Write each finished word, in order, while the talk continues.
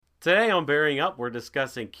Today on Bearing Up, we're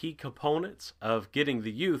discussing key components of getting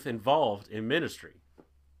the youth involved in ministry.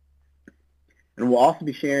 And we'll also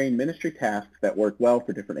be sharing ministry tasks that work well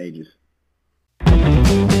for different ages.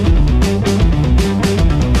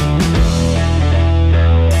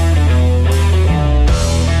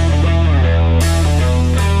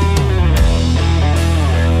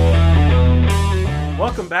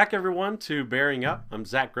 Welcome back, everyone, to Bearing Up. I'm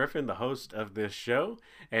Zach Griffin, the host of this show,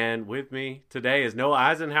 and with me today is Noah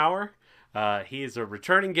Eisenhower. He is a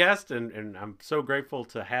returning guest, and I'm so grateful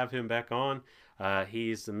to have him back on.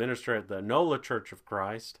 He's the minister at the Enola Church of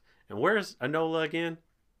Christ. And where's Enola again?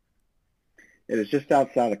 It is just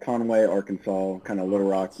outside of Conway, Arkansas, kind of Little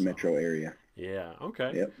Rock metro area. Yeah,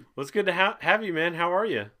 okay. Yep. Well, it's good to have you, man. How are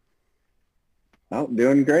you? Oh,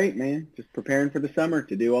 doing great, man. Just preparing for the summer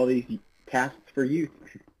to do all these tasks for youth.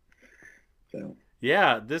 So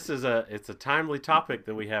yeah, it's a timely topic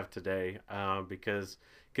that we have today because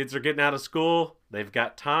kids are getting out of school. They've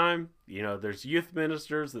got time. There's youth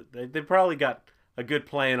ministers that they probably got a good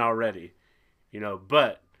plan already.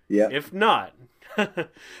 But yep. If not,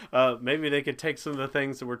 maybe they could take some of the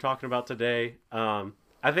things that we're talking about today.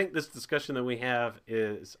 I think this discussion that we have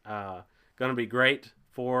is going to be great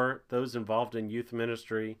for those involved in youth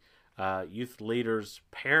ministry, youth leaders,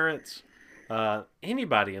 parents,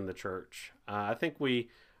 anybody in the church. I think there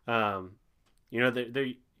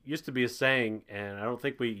used to be a saying, and I don't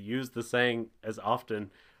think we use the saying as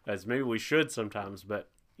often as maybe we should sometimes, but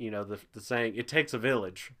the saying, it takes a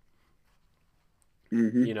village.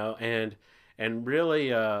 Mm-hmm. And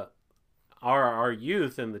really our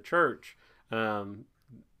youth in the church,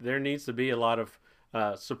 there needs to be a lot of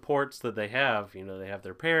supports that they have. They have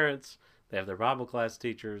their parents, they have their Bible class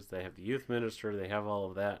teachers, they have the youth minister, they have all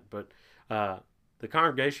of that, but the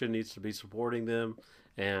congregation needs to be supporting them.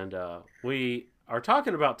 And we are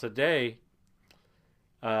talking about today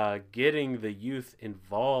getting the youth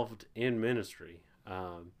involved in ministry.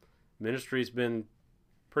 Ministry's been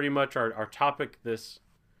pretty much our topic this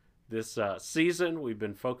season. We've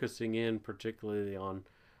been focusing in particularly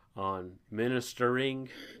on ministering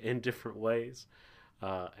in different ways.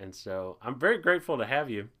 And so I'm very grateful to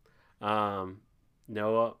have you,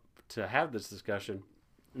 Noah, to have this discussion.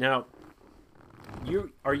 Now,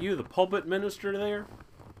 are you the pulpit minister there?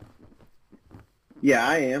 Yeah,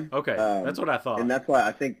 I am. Okay, that's what I thought. And that's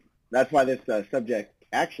why this subject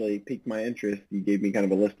actually piqued my interest. You gave me kind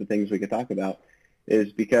of a list of things we could talk about,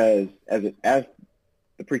 is because as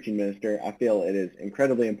the preaching minister, I feel it is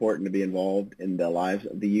incredibly important to be involved in the lives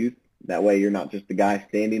of the youth. That way you're not just the guy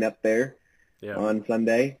standing up there on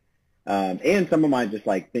Sunday. And some of my just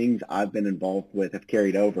like things I've been involved with have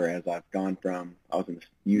carried over as I've gone from, I was a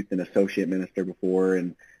youth and associate minister before,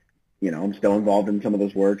 and I'm still involved in some of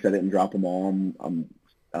those works. I didn't drop them all. I'm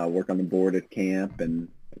work on the board at camp and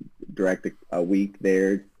direct a week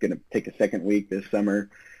there. Going to take a second week this summer.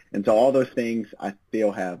 And so all those things I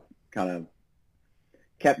feel have kind of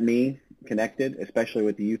kept me connected, especially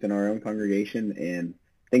with the youth in our own congregation, and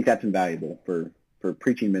I think that's invaluable for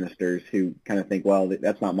preaching ministers who kind of think, well,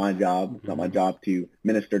 that's not my job. It's not my job to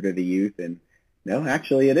minister to the youth. And no,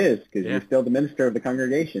 actually it is, because you're still the minister of the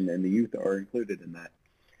congregation, and the youth are included in that.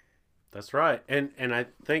 That's right. And I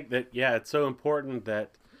think that, it's so important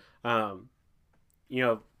that,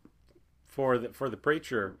 for the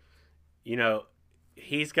preacher,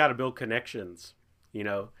 he's got to build connections.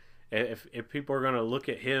 If people are going to look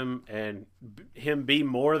at him and him be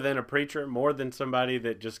more than a preacher, more than somebody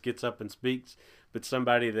that just gets up and speaks, but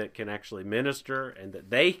somebody that can actually minister and that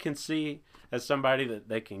they can see as somebody that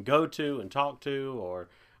they can go to and talk to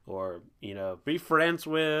or be friends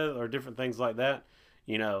with, or different things like that.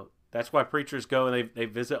 That's why preachers go and they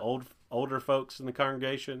visit older folks in the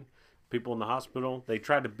congregation, people in the hospital. They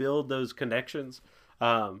try to build those connections,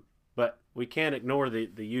 but we can't ignore the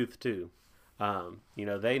youth too.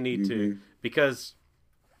 They need to, because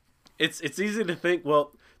it's easy to think,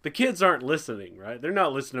 well, the kids aren't listening, right? They're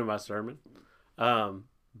not listening to my sermon.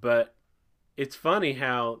 But it's funny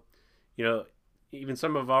how, even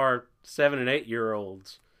some of our 7 and 8 year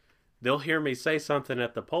olds, they'll hear me say something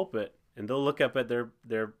at the pulpit and they'll look up at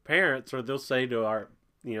their parents, or they'll say to our,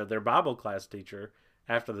 their Bible class teacher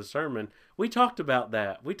after the sermon, we talked about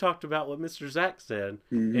that. We talked about what Mr. Zach said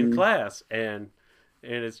in class. And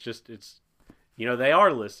it's they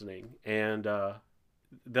are listening, and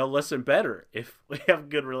they'll listen better if we have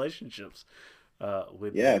good relationships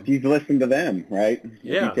with them. If you've listened to them, right?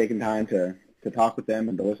 Yeah. If you've taken time to talk with them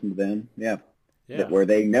and to listen to them, where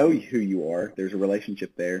they know who you are, there's a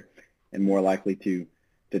relationship there, and more likely to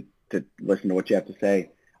listen to what you have to say.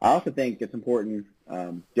 I also think it's important.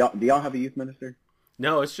 Do y'all have a youth minister?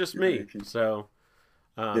 No, it's just me. So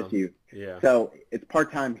Just you. Yeah. So it's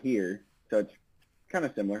part-time here. So it's kind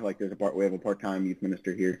of similar. Like we have a part-time youth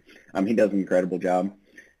minister here. He does an incredible job.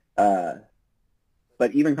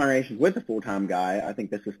 But even congregations with a full-time guy, I think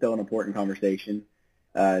this is still an important conversation.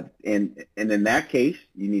 And in that case,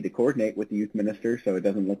 you need to coordinate with the youth minister so it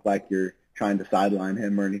doesn't look like you're trying to sideline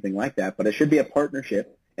him or anything like that. But it should be a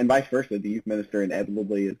partnership, and vice versa. The youth minister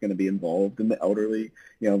inevitably is going to be involved in the elderly,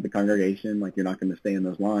 the congregation. Like, you're not going to stay in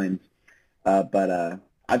those lines. But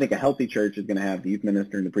I think a healthy church is going to have the youth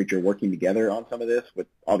minister and the preacher working together on some of this, with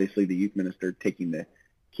obviously the youth minister taking the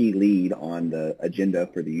key lead on the agenda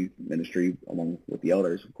for the youth ministry, along with the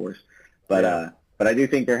elders, of course. But I do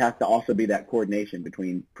think there has to also be that coordination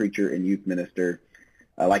between preacher and youth minister.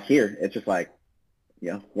 Like here, it's just like,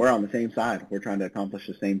 we're on the same side. We're trying to accomplish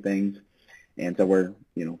the same things. And so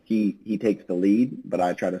he takes the lead, but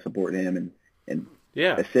I try to support him and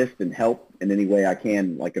assist and help in any way I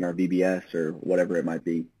can, like in our VBS or whatever it might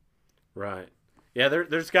be. Right. Yeah,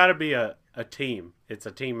 there's got to be a team. It's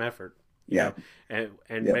a team effort. You know?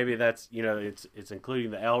 And maybe that's, it's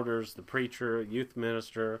including the elders, the preacher, youth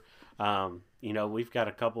minister. We've got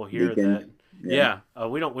a couple here deacons.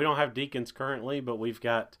 We don't have deacons currently, but we've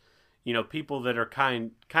got, people that are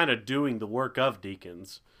kind of doing the work of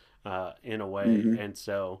deacons, in a way. Mm-hmm. And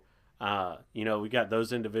so, we got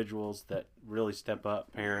those individuals that really step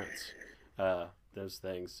up, parents, those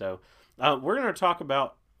things. So, we're going to talk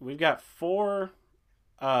about, we've got 4,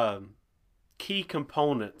 key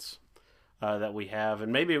components that we have,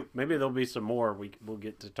 and maybe there'll be some more. We'll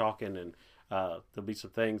get to talking, and there'll be some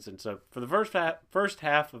things. And so for the first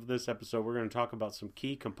half of this episode, we're going to talk about some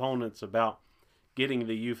key components about getting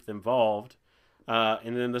the youth involved,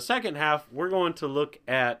 and then the second half, we're going to look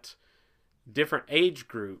at different age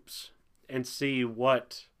groups and see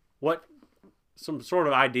what some sort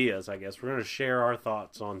of ideas. I guess we're going to share our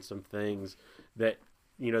thoughts on some things that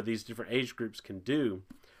these different age groups can do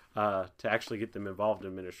to actually get them involved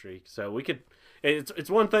in ministry. So it's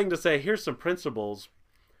one thing to say, here's some principles,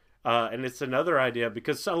 and it's another idea,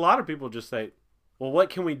 because a lot of people just say, well, what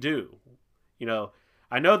can we do?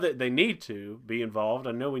 I know that they need to be involved.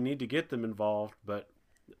 I know we need to get them involved, but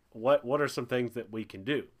what are some things that we can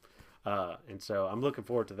do? And so I'm looking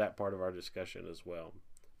forward to that part of our discussion as well.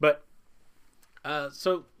 But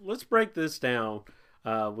so let's break this down.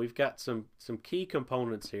 We've got some key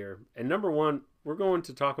components here. And number one, we're going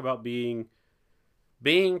to talk about being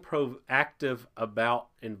proactive about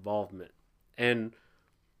involvement. And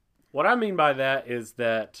what I mean by that is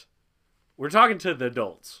that we're talking to the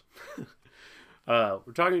adults.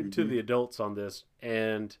 We're talking to the adults on this,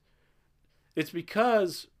 and it's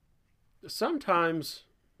because sometimes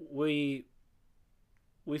we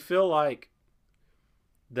feel like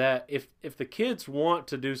that if the kids want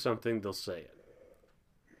to do something, they'll say it.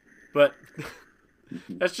 But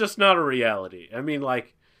that's just not a reality. I mean,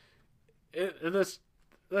 like, that's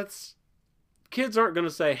kids aren't going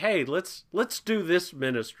to say, "Hey, let's do this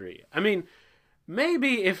ministry." I mean,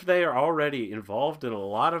 maybe if they are already involved in a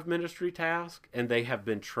lot of ministry tasks and they have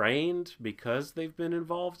been trained because they've been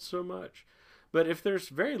involved so much. But if there's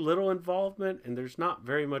very little involvement and there's not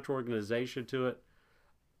very much organization to it,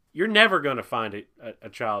 you're never going to find a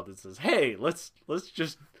child that says, "Hey, let's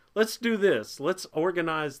do this. Let's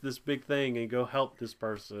organize this big thing and go help this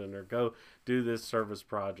person, or go do this service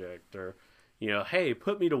project, or, hey,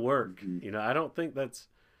 put me to work." I don't think that's,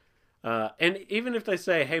 and even if they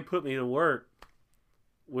say, "Hey, put me to work,"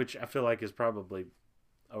 which I feel like is probably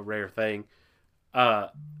a rare thing,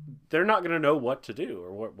 they're not going to know what to do,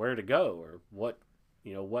 or where to go, or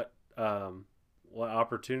what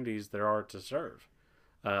opportunities there are to serve.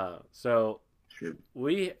 So Sure.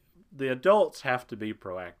 The adults have to be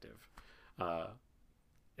proactive.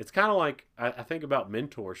 It's kind of like, I think about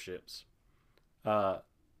mentorships.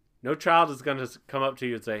 No child is going to come up to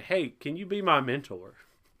you and say, "Hey, can you be my mentor?"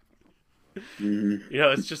 Mm-hmm.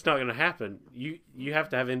 It's just not going to happen. You have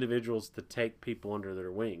to have individuals to take people under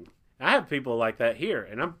their wing. I have people like that here,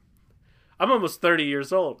 and I'm almost 30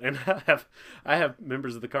 years old, and I have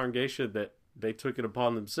members of the congregation that they took it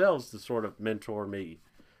upon themselves to sort of mentor me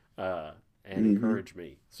and encourage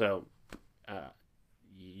me. So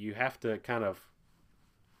you have to kind of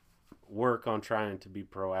work on trying to be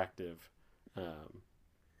proactive,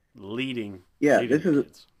 leading. Yeah, leading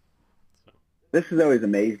this has always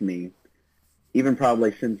amazed me. Even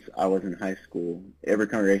probably since I was in high school, every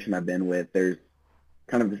congregation I've been with, there's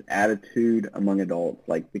kind of this attitude among adults,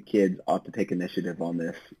 like the kids ought to take initiative on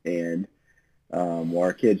this, and or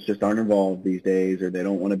our kids just aren't involved these days, or they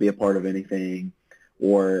don't want to be a part of anything,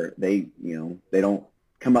 or they don't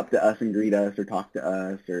come up to us and greet us or talk to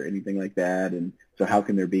us or anything like that. And so how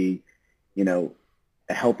can there be,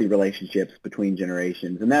 healthy relationships between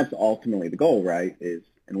generations. And that's ultimately the goal, right?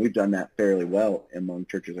 And we've done that fairly well among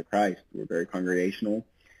Churches of Christ. We're very congregational.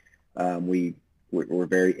 We're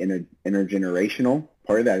very intergenerational.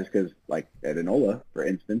 Part of that is because, like at Enola, for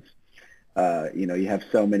instance, you have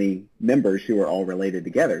so many members who are all related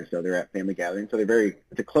together. So they're at family gatherings. So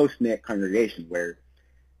it's a close-knit congregation where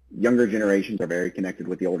younger generations are very connected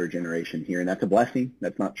with the older generation here. And that's a blessing.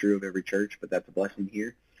 That's not true of every church, but that's a blessing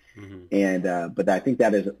here. Mm-hmm. And but I think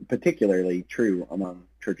that is particularly true among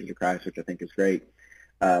Churches of Christ, which I think is great.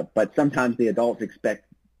 But sometimes the adults expect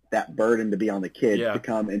that burden to be on the kids to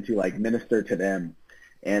come and to like minister to them.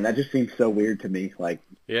 And that just seems so weird to me, like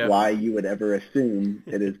why you would ever assume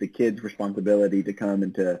it is the kid's responsibility to come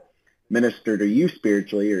and to minister to you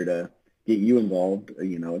spiritually or to get you involved,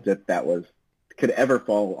 as if that could ever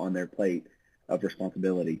fall on their plate of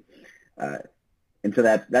responsibility. And so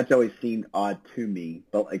that's always seemed odd to me.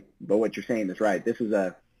 But what you're saying is right. This is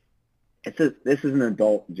an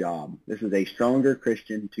adult job. This is a stronger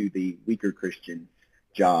Christian to the weaker Christian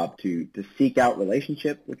job to seek out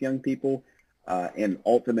relationship with young people and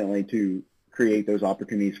ultimately to create those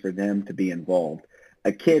opportunities for them to be involved.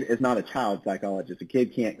 A kid is not a child psychologist. A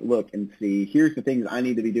kid can't look and see, here's the things I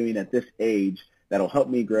need to be doing at this age that'll help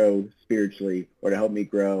me grow spiritually or to help me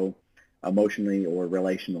grow emotionally or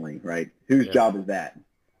relationally, right? Whose job is that?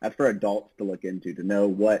 That's for adults to look into, to know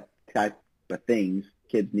what type of things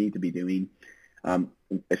kids need to be doing,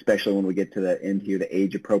 especially when we get to the end here, the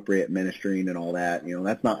age-appropriate ministering and all that.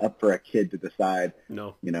 That's not up for a kid to decide.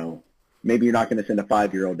 No. Maybe you're not going to send a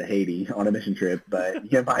 5-year-old to Haiti on a mission trip,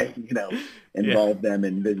 but you might, involve them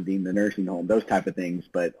in visiting the nursing home, those type of things.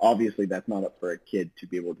 But obviously that's not up for a kid to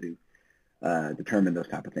be able to determine those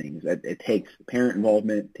type of things. It takes parent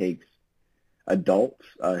involvement, takes adults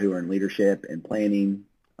who are in leadership and planning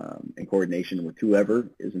and coordination with whoever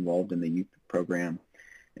is involved in the youth program,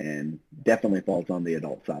 and definitely falls on the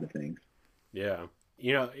adult side of things. Yeah.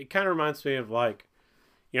 It kind of reminds me of I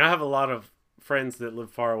have a lot of friends that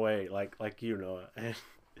live far away, like Noah, and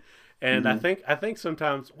mm-hmm. I think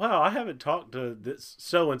sometimes, wow, I haven't talked to this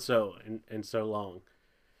so and so in so long,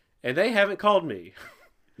 and they haven't called me.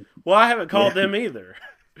 Well, I haven't called them either,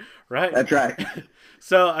 right? That's right.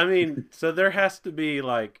 So there has to be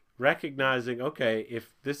like recognizing, okay,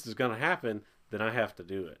 if this is going to happen, then I have to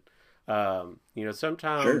do it.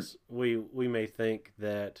 Sometimes we may think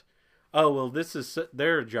that, oh, well, this is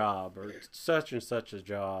their job or such and such a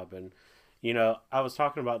job. And, I was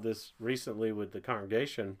talking about this recently with the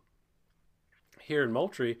congregation here in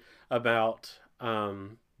Moultrie about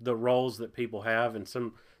the roles that people have and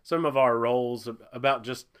some of our roles about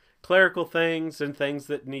just clerical things and things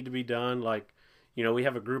that need to be done. Like, we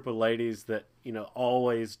have a group of ladies that,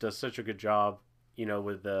 always does such a good job,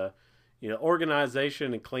 with the,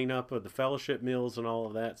 organization and cleanup of the fellowship meals and all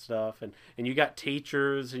of that stuff. And you got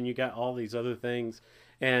teachers and you got all these other things.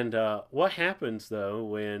 And what happens, though,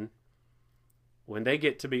 when they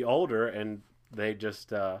get to be older and they just,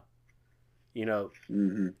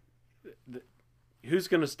 mm-hmm. Who's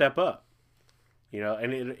going to step up?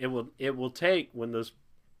 And it will take, when those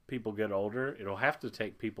people get older, it'll have to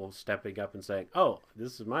take people stepping up and saying, oh,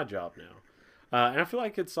 this is my job now. And I feel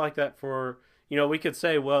like it's like that for, we could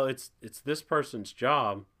say, well, it's this person's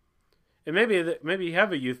job. And maybe you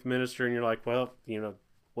have a youth minister and you're like, well,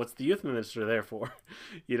 what's the youth minister there for?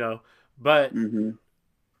 But, mm-hmm.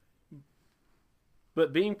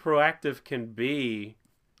 but being proactive can be,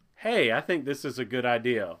 hey, I think this is a good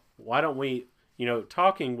idea. Why don't we,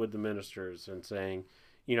 talking with the ministers and saying,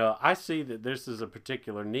 I see that this is a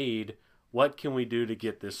particular need. What can we do to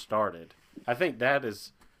get this started? I think that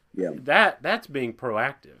is that's being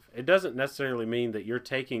proactive. It doesn't necessarily mean that you're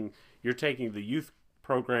taking the youth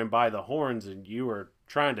program by the horns and you are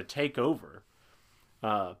trying to take over.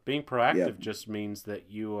 Being proactive just means that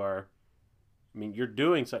you're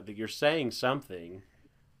doing something. You're saying something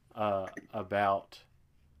about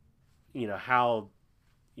how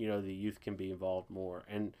the youth can be involved more,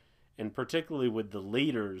 and particularly with the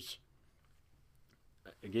leaders.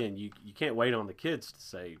 Again, you can't wait on the kids to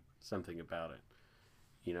say something about it.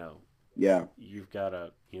 You've got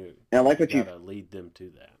to and I like what you lead them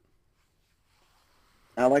to that.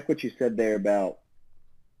 I like what you said there about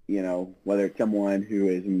whether it's someone who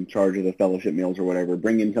is in charge of the fellowship meals or whatever,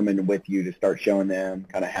 bringing someone with you to start showing them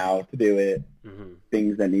kind of how to do it, mm-hmm.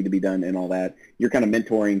 things that need to be done and all that. You're kind of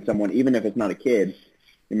mentoring someone, even if it's not a kid.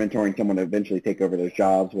 You're mentoring someone to eventually take over those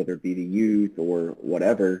jobs, whether it be the youth or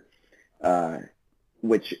whatever,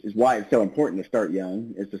 which is why it's so important to start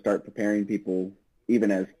young, is to start preparing people,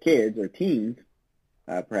 even as kids or teens,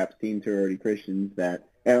 perhaps teens who are already Christians that,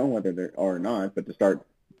 whether they are or not, but to start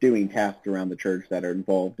doing tasks around the church that are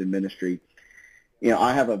involved in ministry. We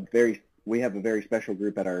have a very special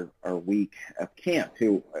group at our week of camp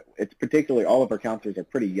who, it's particularly, all of our counselors are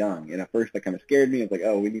pretty young. And at first that kind of scared me. It's like,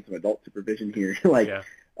 oh, we need some adult supervision here. Yeah.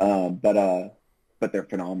 But they're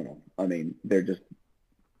phenomenal. I mean, they're just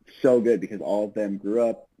so good because all of them grew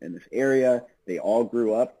up in this area. They all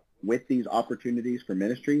grew up with these opportunities for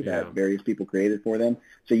ministry that various people created for them.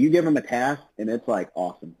 So you give them a task, and it's like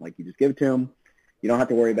awesome. Like, you just give it to them. You don't have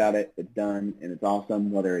to worry about it. It's done, and it's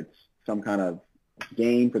awesome, whether it's some kind of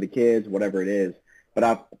game for the kids, whatever it is. But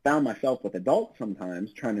I've found myself with adults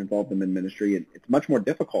sometimes trying to involve them in ministry, and it's much more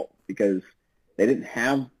difficult because they didn't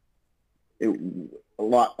have it. A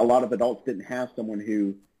lot of adults didn't have someone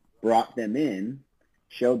who brought them in,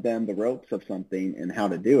 showed them the ropes of something and how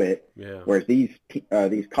to do it. Yeah. Whereas these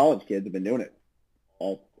college kids have been doing it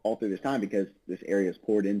all through this time because this area is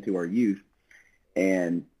poured into our youth.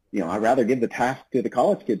 And I'd rather give the task to the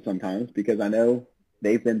college kids sometimes because I know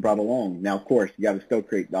they've been brought along. Now, of course, you got to still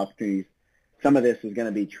create the opportunities. Some of this is going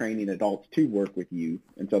to be training adults to work with youth,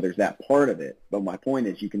 and so there's that part of it. But my point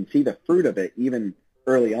is, you can see the fruit of it even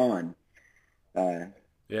early on.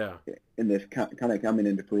 In this kind of coming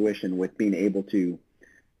into fruition with being able to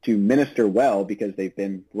minister well because they've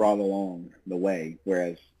been brought along the way,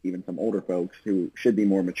 whereas even some older folks who should be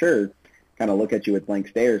more mature kind of look at you with blank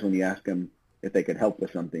stares when you ask them if they could help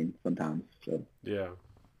with something sometimes. So yeah.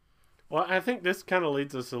 Well, I think this kind of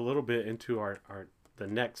leads us a little bit into the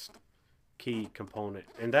next key component,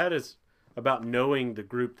 and that is about knowing the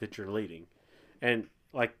group that you're leading. And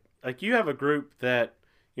like you have a group that,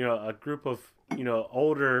 a group of,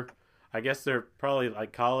 older, I guess they're probably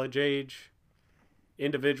like college age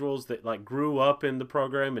individuals that like grew up in the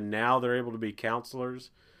program and now they're able to be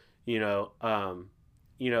counselors. You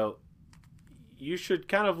should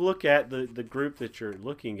kind of look at the group that you're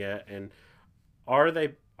looking at, and are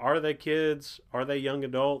they kids? Are they young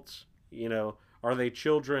adults? Are they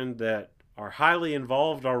children that are highly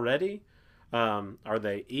involved already? Are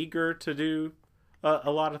they eager to do a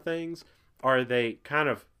lot of things? Are they kind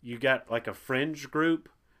of, you got like a fringe group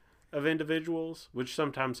of individuals, which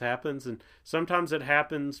sometimes happens, and sometimes it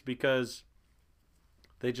happens because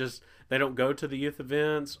they don't go to the youth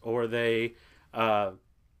events, or they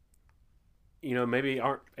maybe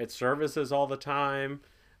aren't at services all the time.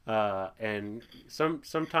 And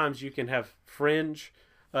sometimes you can have fringe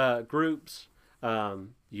groups.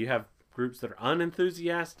 You have groups that are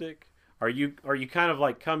unenthusiastic. Are you kind of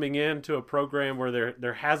like coming into a program where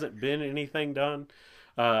there hasn't been anything done,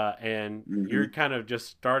 and you're kind of just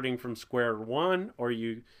starting from square one, or are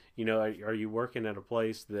you working at a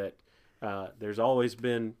place that there's always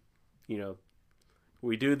been,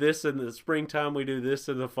 we do this in the springtime, we do this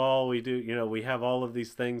in the fall, we do, we have all of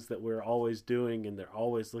these things that we're always doing and they're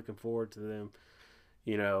always looking forward to them.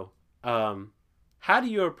 How do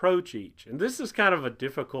you approach each? And this is kind of a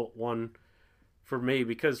difficult one for me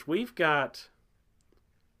because we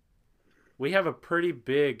have a pretty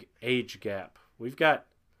big age gap. We've got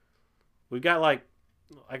like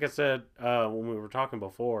I said, when we were talking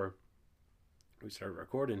before we started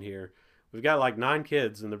recording here, we've got like 9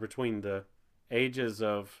 kids between the ages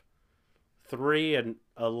of 3 and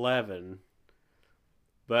 11,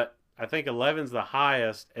 but I think 11's the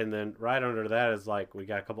highest, and then right under that is like we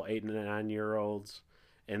got a couple 8 and 9-year-olds,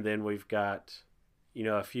 and then we've got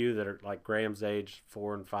a few that are like Graham's age,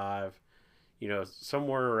 4 and 5,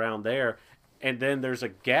 somewhere around there. And then there's a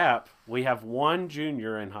gap. We have one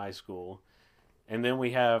junior in high school, and then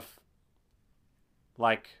we have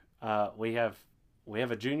we have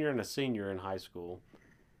a junior and a senior in high school.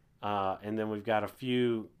 And then we've got a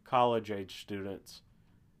few college-age students.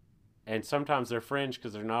 And sometimes they're fringe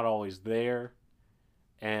because they're not always there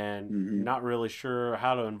and not really sure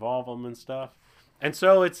how to involve them and stuff. And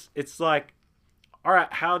so it's like, all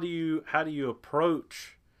right, how do you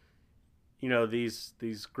approach,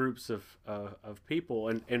 these groups of people,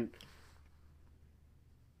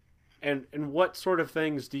 and what sort of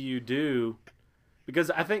things do you do?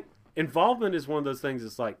 Because I think involvement is one of those things.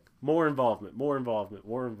 It's like more involvement.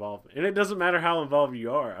 And it doesn't matter how involved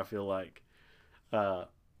you are. I feel like,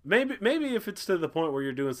 maybe if it's to the point where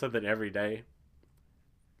you're doing something every day,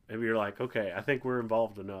 maybe you're like, okay, I think we're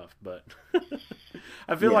involved enough. But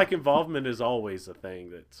I feel like involvement is always a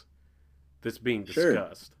thing that's being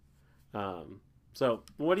discussed. Sure. So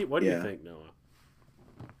what do you think, Noah?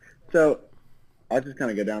 So I'll just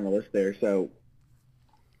kind of go down the list there. So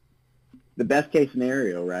the best case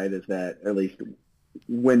scenario, right, is that, or at least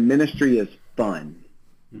when ministry is fun,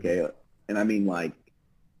 okay, and I mean like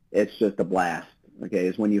it's just a blast, okay,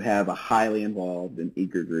 is when you have a highly involved and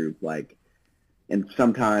eager group. Like and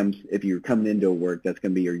sometimes if you're coming into a work, that's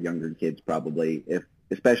going to be your younger kids probably,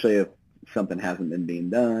 especially if something hasn't been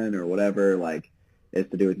being done or whatever, like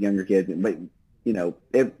it's to do with younger kids. But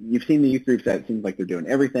if you've seen the youth groups, that it seems like they're doing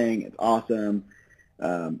everything. It's awesome.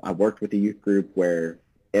 I worked with a youth group where,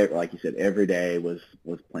 like you said, every day was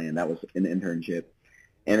planned. That was an internship,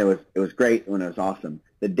 and it was great when it was awesome.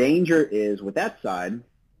 The danger is with that side,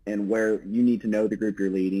 and where you need to know the group you're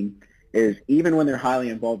leading, is even when they're highly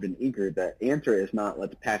involved in eager, the answer is not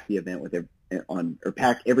let's pack the event or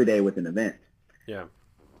pack every day with an event. Yeah.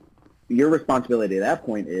 Your responsibility at that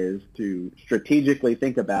point is to strategically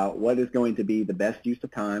think about what is going to be the best use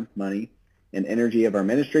of time, money, and energy of our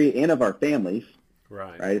ministry and of our families.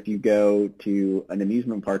 Right. If you go to an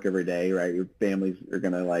amusement park every day, right, your families are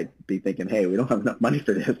going to be thinking, hey, we don't have enough money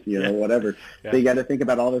for this, whatever. Yeah. So you got to think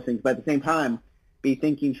about all those things. But at the same time, be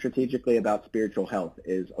thinking strategically about spiritual health.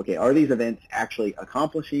 Okay, are these events actually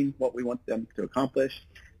accomplishing what we want them to accomplish?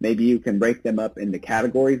 Maybe you can break them up into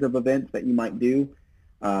categories of events that you might do.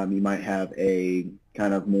 You might have a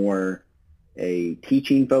kind of more a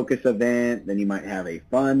teaching-focused event, then you might have a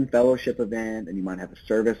fun fellowship event, and you might have a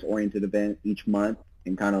service-oriented event each month,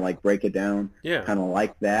 and kind of break it down, kind of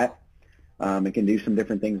like that. It can do some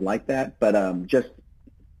different things like that, but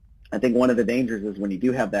I think one of the dangers is when you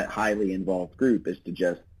do have that highly involved group is to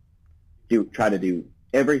just try to do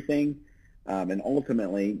everything, and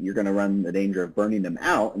ultimately you're going to run the danger of burning them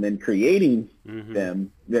out and then creating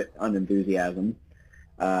them that unenthusiasm.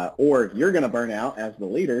 Or you're going to burn out as the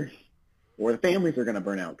leader, or the families are going to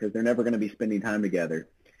burn out because they're never going to be spending time together.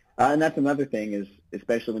 And that's another thing is,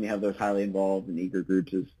 especially when you have those highly involved and eager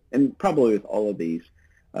groups, and probably with all of these,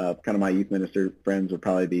 kind of my youth minister friends would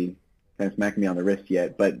probably be kind of smacking me on the wrist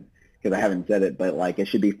yet, but because I haven't said it, but it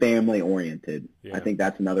should be family oriented. Yeah. I think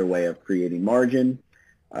that's another way of creating margin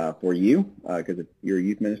for you, because if you're a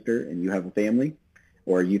youth minister and you have a family,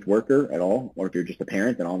 or a youth worker at all, or if you're just a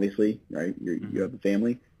parent, then obviously, right, you have a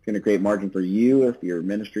family. It's going to create margin for you if your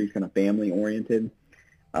ministry is kind of family-oriented.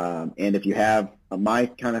 And if you have my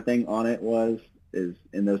kind of thing on it is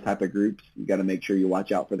in those type of groups, you got to make sure you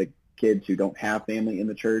watch out for the kids who don't have family in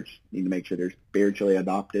the church. You need to make sure they're spiritually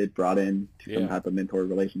adopted, brought in to some type of mentor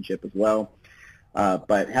relationship as well.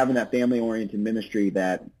 But having that family-oriented ministry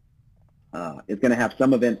that is going to have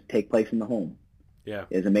some events take place in the home. Yeah,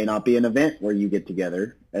 it may not be an event where you get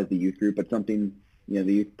together as the youth group, but something the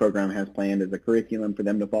youth program has planned as a curriculum for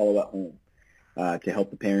them to follow at home to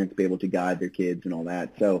help the parents be able to guide their kids and all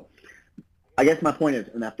that. So I guess my point is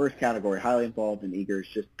in that first category, highly involved and eager, is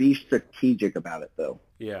just be strategic about it, though.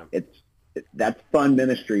 Yeah, that's fun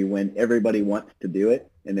ministry when everybody wants to do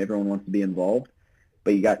it and everyone wants to be involved,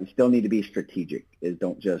 but you still need to be strategic.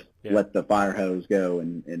 Don't just let the fire hose go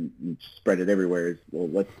and spread it everywhere.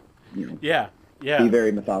 Let's be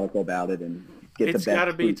very methodical about it and get it's the best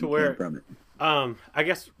gotta be to where, from it. I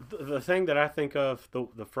guess the thing that I think of,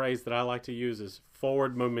 the phrase that I like to use is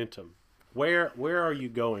forward momentum. Where are you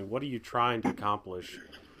going? What are you trying to accomplish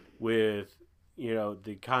with,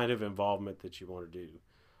 the kind of involvement that you want to do?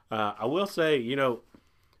 I will say,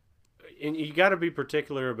 and you got to be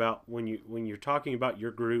particular about when you're talking about your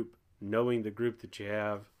group, knowing the group that you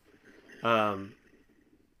have.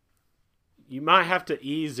 You might have to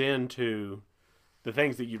ease into the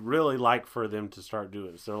things that you'd really like for them to start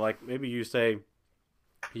doing. So maybe you say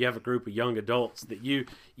you have a group of young adults that you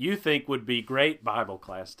think would be great Bible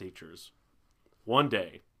class teachers one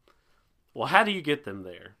day. Well, how do you get them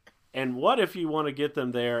there? And what if you want to get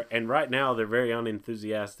them there and right now they're very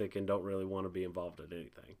unenthusiastic and don't really want to be involved in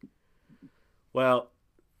anything? Well,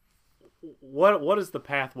 what is the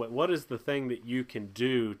pathway? What is the thing that you can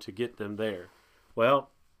do to get them there?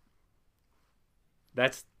 Well,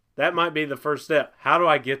 that might be the first step. How do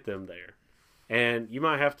I get them there? And you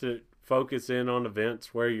might have to focus in on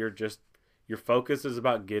events where your focus is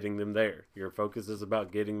about getting them there. Your focus is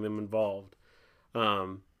about getting them involved.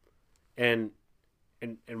 And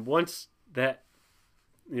once that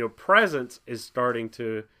presence is starting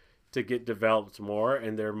to get developed more,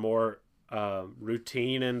 and they're more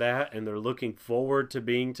routine in that, and they're looking forward to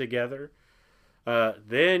being together,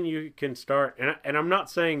 then you can start. And I'm not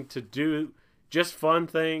saying to do just fun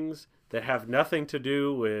things that have nothing to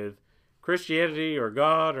do with Christianity or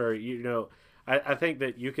God, or I think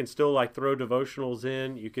that you can still throw devotionals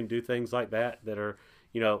in. You can do things like that are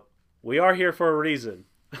we are here for a reason,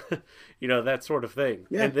 that sort of thing.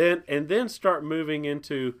 Yeah. And then start moving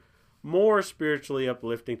into more spiritually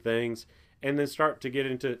uplifting things, and then start to get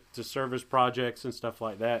into service projects and stuff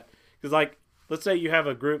like that. Because let's say you have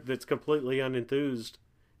a group that's completely unenthused,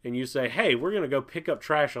 and you say, hey, we're going to go pick up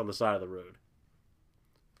trash on the side of the road.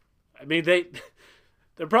 I mean,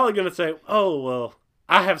 they're probably going to say, "Oh, well,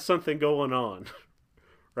 I have something going on."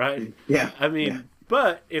 Right? Yeah. I mean, Yeah.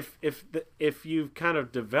 but if you've kind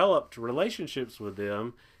of developed relationships with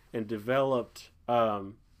them and developed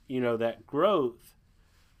that growth,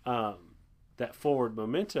 that forward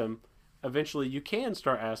momentum, eventually you can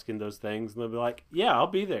start asking those things, and they'll be like, "Yeah, I'll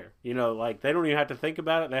be there." Like they don't even have to think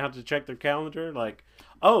about it; they have to check their calendar. Like,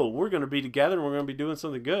 "Oh, we're going to be together, and we're going to be doing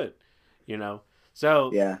something good."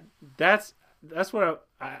 So Yeah. that's what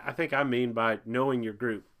I think I mean by knowing your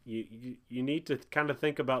group. You need to kind of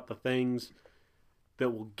think about the things that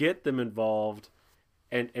will get them involved,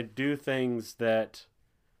 and do things that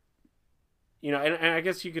and I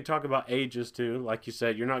guess you could talk about ages too. Like you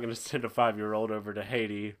said, you're not going to send a 5-year-old over to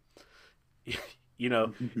Haiti. You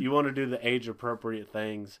want to do the age appropriate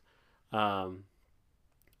things. um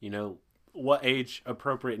what age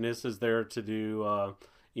appropriateness is there to do a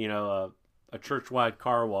church-wide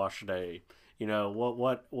car wash day?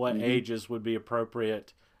 What Hmm. ages would be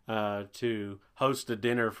appropriate to host a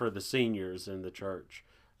dinner for the seniors in the church?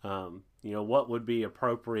 What would be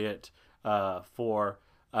appropriate for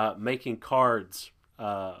making cards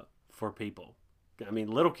for people? I mean,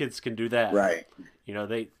 little kids can do that. Right.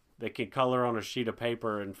 They can color on a sheet of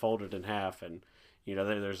paper and fold it in half, and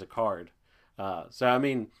there's a card. So I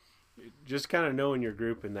mean, just kind of knowing your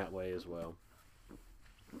group in that way as well.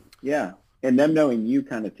 Yeah. And them knowing you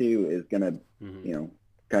kind of too is going to, Hmm.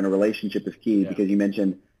 kind of relationship is key Yeah. because you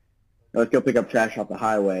mentioned, let's go pick up trash off the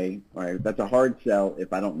highway. All right. That's a hard sell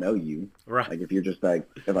if I don't know you. Right. Like if you're just like,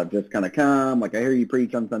 if I've just kind of come, like I hear you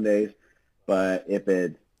preach on Sundays, but if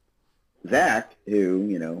it's Zach, who,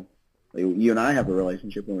 you and I have a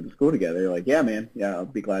relationship, we went to school together, like, yeah, man, yeah, I'll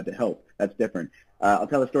be glad to help. That's different. I'll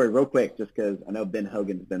tell a story real quick just because I know Ben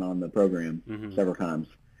Hogan's been on the program Hmm. several times.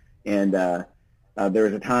 And there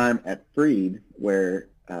was a time at Freed where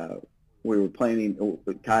we were planning,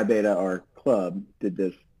 Chi Beta, our club, did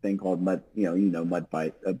this thing called mud, mud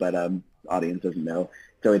fight, but audience doesn't know.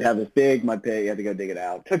 So we'd have this big mud pit. You had to go dig it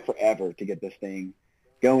out. It took forever to get this thing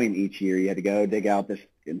going each year. You had to go dig out this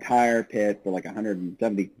entire pit for like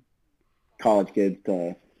 170 college kids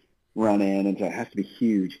to run in, and so it has to be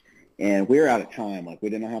huge. And we were out of time. Like we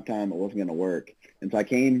didn't have time. It wasn't going to work. And so I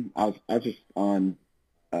came. I was just on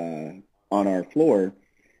our floor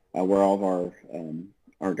where all of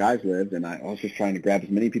our guys lived, and I was just trying to grab as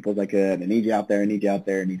many people as I could. I need you out there. I need you out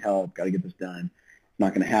there. I need help. Got to get this done. It's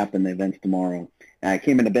not going to happen. The event's tomorrow. And I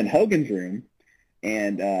came into Ben Hogan's room,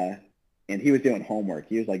 and he was doing homework.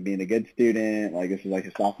 He was like being a good student. Like this was like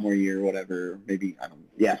his sophomore year or whatever. Maybe I don't.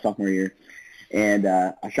 Yeah, sophomore year. And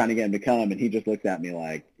I was trying to get him to come, and he just looked at me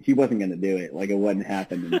like he wasn't going to do it, like it wouldn't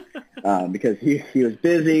happen, because he was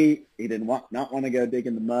busy. He didn't not want to go dig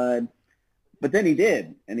in the mud, but then he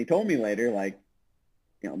did, and he told me later, like,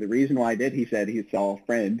 the reason why I did, he said he saw a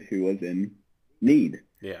friend who was in need,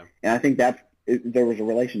 Yeah. and I think there was a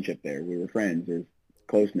relationship there. We were friends, there's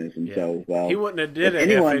closeness, and Yeah. so He wouldn't have did if it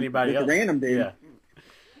anyone, if anybody just else. a random dude.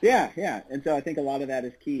 Yeah. Yeah, and so I think a lot of that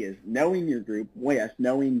is key, is knowing your group. Well, yes,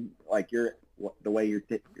 knowing like the way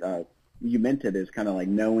you meant it is kind of like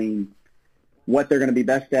knowing what they're going to be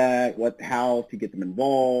best at, how to get them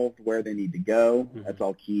involved, where they need to go. Mm-hmm. That's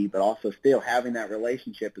all key. But also still having that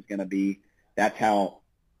relationship is going to be, that's how,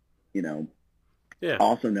 Yeah.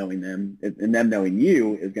 also knowing them and them knowing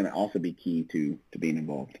you is going to also be key to being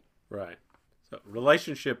involved. Right. So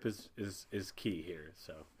relationship is key here.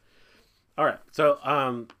 So, all right.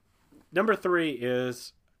 So number 3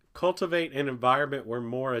 is cultivate an environment where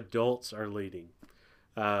more adults are leading.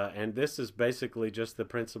 And this is basically just the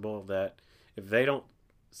principle that if they don't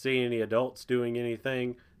see any adults doing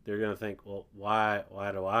anything, they're going to think, well, why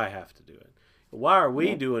do I have to do it? Why are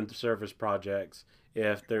we doing service projects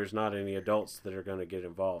if there's not any adults that are going to get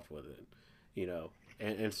involved with it?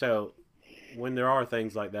 And so when there are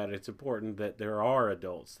things like that, it's important that there are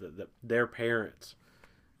adults, that their parents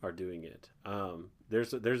are doing it.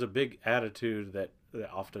 There's a big attitude that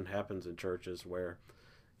often happens in churches where,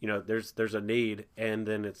 there's a need, and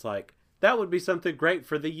then it's like, that would be something great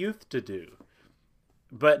for the youth to do.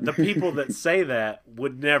 But the people that say that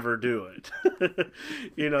would never do it.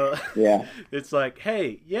 Yeah. It's like,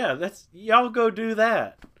 hey, yeah, y'all go do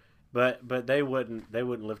that. But they wouldn't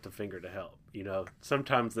lift a finger to help.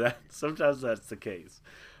 Sometimes that's the case.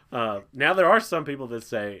 Now there are some people that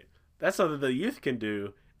say that's something the youth can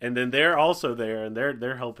do, and then they're also there and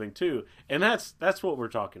they're helping too. And that's what we're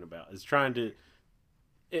talking about. Is trying to.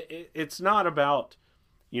 It's not about.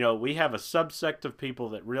 We have a subsect of people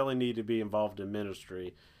that really need to be involved in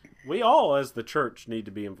ministry. We all, as the church, need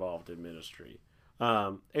to be involved in ministry.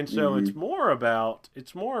 And so it's more about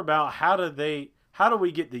how do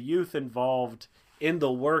we get the youth involved in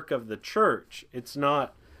the work of the church. It's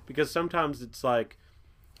not, because sometimes it's like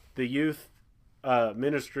the youth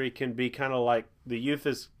ministry can be kind of like, the youth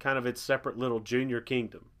is kind of its separate little junior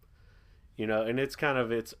kingdom, and it's kind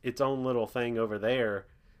of its own little thing over there.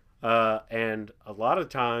 And a lot of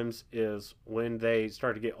times is when they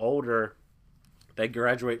start to get older, they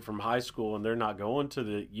graduate from high school and they're not going to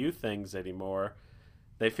the youth things anymore.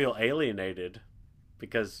 They feel alienated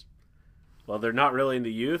because, well, they're not really in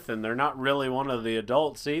the youth and they're not really one of the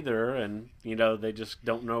adults either. And, they just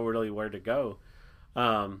don't know really where to go.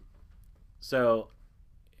 So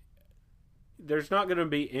there's not going to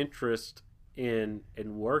be interest in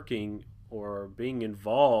working or being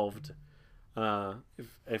involved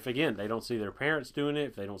if again they don't see their parents doing it,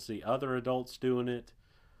 if they don't see other adults doing it.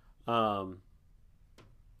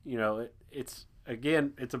 It's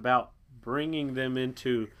about bringing them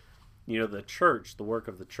into the church, the work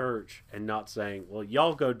of the church, and not saying, well,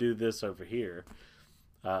 y'all go do this over here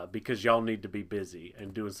because y'all need to be busy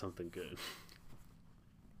and doing something good.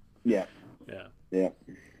 Yeah.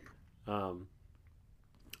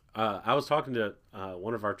 I was talking to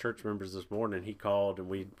one of our church members this morning. He called and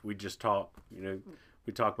we just talk.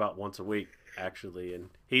 We talk about once a week actually, and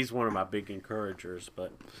he's one of my big encouragers.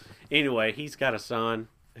 But anyway, he's got a son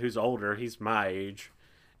who's older. He's my age,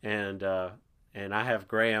 and I have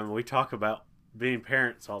Graham. We talk about being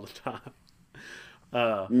parents all the time.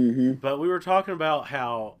 But we were talking about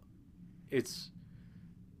how it's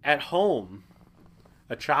at home.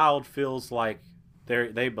 A child feels like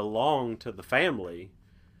they belong to the family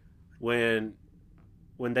when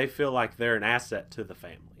they feel like they're an asset to the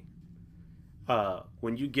family.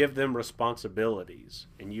 When you give them responsibilities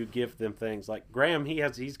and you give them things like Graham,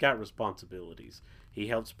 he's got responsibilities. He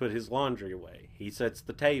helps put his laundry away. He sets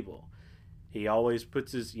the table. He always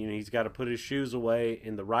puts he's got to put his shoes away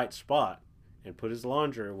in the right spot and put his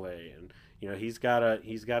laundry away. And, he's got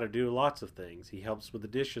to do lots of things. He helps with the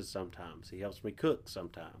dishes sometimes. He helps me cook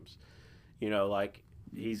sometimes.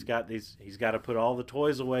 He's got to put all the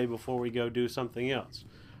toys away before we go do something else.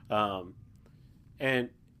 And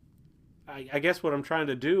I guess what I'm trying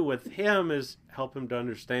to do with him is help him to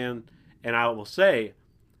understand. And I will say,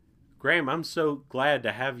 Graham, I'm so glad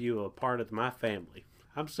to have you a part of my family.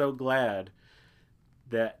 I'm so glad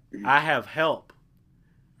that I have help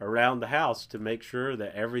around the house to make sure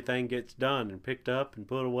that everything gets done and picked up and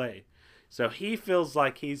put away. So he feels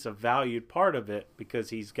like he's a valued part of it because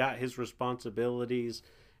he's got his responsibilities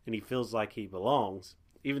and he feels like he belongs,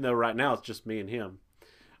 even though right now it's just me and him.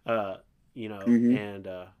 But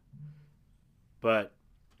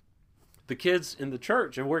the kids in the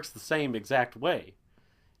church, it works the same exact way.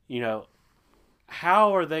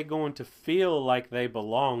 How are they going to feel like they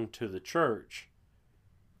belong to the church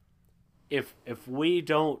if we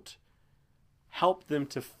don't help them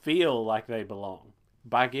to feel like they belong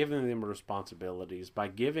by giving them responsibilities, by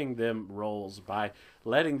giving them roles, by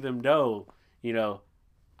letting them know,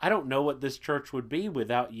 I don't know what this church would be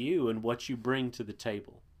without you and what you bring to the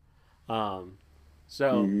table. But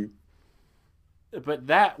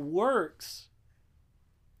that works.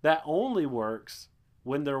 That only works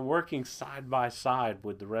when they're working side by side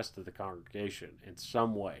with the rest of the congregation in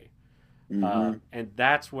some way. And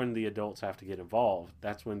that's when the adults have to get involved.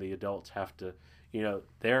 That's when the adults have to,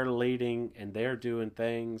 they're leading and they're doing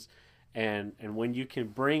things. And when you can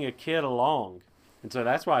bring a kid along. And so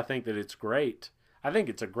that's why I think that it's great. I think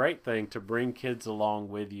it's a great thing to bring kids along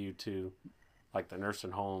with you to like the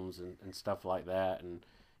nursing homes and stuff like that. And,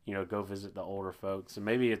 go visit the older folks. And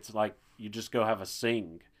maybe it's like you just go have a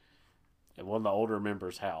sing at one of the older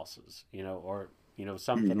members' houses, or,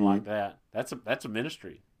 something like that. That's a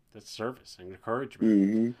ministry. That's service and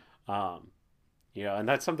encouragement. And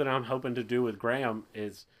that's something I'm hoping to do with Graham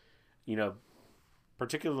is,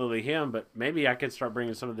 particularly him, but maybe I could start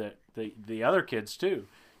bringing some of the other kids too,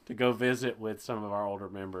 to go visit with some of our older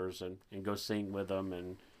members and go sing with them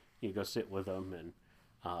and go sit with them and,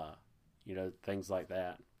 things like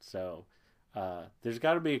that. So there's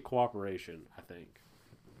got to be a cooperation, I think.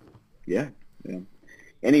 Yeah.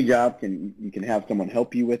 Any job you can have someone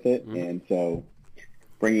help you with it, and so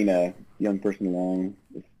bringing a young person along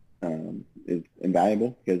is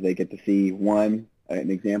invaluable because they get to see an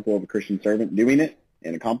example of a Christian servant doing it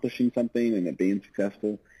and accomplishing something and it being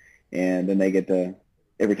successful, and then they get to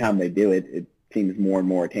every time they do it, it seems more and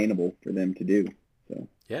more attainable for them to do. So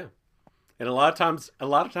yeah, and a lot of times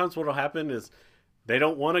what will happen is they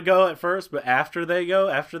don't want to go at first, but after they do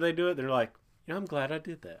it, they're like, I'm glad I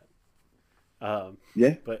did that.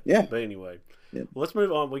 But anyway, well, let's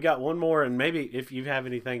move on. We got one more, and maybe if you have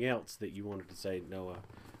anything else that you wanted to say, Noah,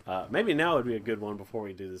 maybe now would be a good one before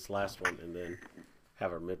we do this last one and then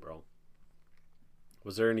have our mid-roll.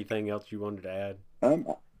 Was there anything else you wanted to add? Um,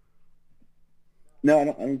 no, I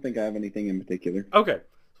don't think I have anything in particular. Okay,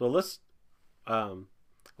 so um,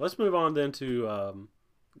 let's move on then to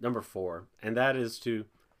number 4, and that is to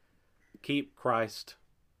keep Christ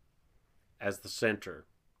as the center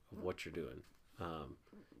of what you're doing. Um,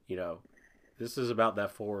 you know, this is about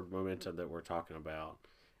that forward momentum that we're talking about.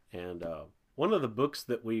 And one of the books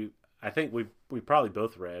that I think we probably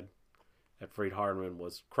both read at Freed Hardeman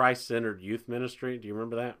was Christ-Centered Youth Ministry. Do you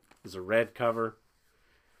remember that? It was a red cover,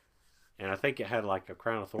 and I think it had like a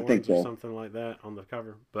crown of thorns or something like that on the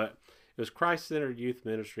cover. But it was Christ-Centered Youth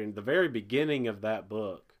Ministry. And the very beginning of that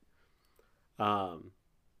book,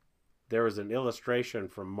 there was an illustration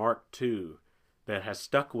from Mark II that has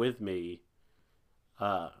stuck with me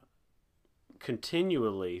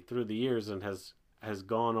continually through the years and has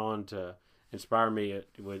gone on to inspire me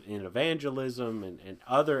in evangelism and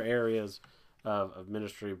other areas of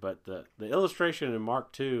ministry. But the illustration in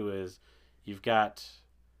Mark II is you've got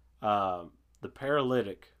the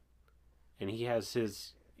paralytic, and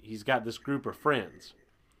he's got this group of friends,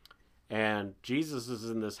 and Jesus is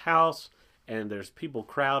in this house, and there's people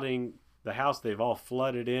crowding the house. They've all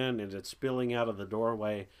flooded in, and it's spilling out of the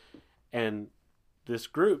doorway, and this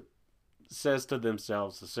group says to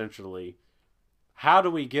themselves essentially, how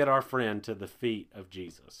do we get our friend to the feet of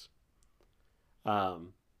Jesus?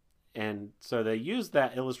 And so they use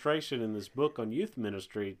that illustration in this book on youth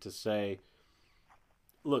ministry to say,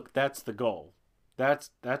 look, that's the goal.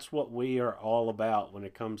 That's what we are all about when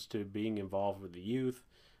it comes to being involved with the youth,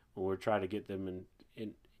 when we're trying to get them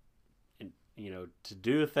in to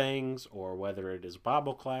do things, or whether it is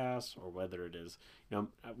Bible class, or whether it is,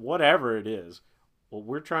 whatever it is, what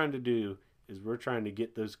we're trying to do is we're trying to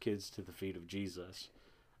get those kids to the feet of Jesus.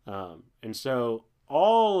 And so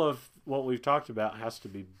all of what we've talked about has to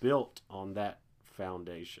be built on that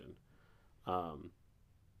foundation,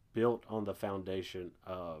 built on the foundation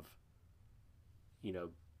of,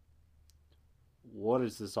 what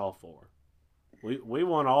is this all for? We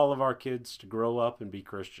want all of our kids to grow up and be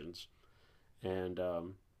Christians. And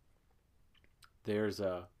there's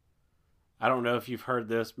I don't know if you've heard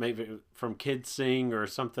this, maybe from Kids Sing or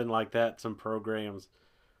something like that, some programs.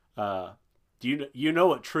 Do you know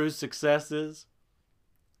what true success is?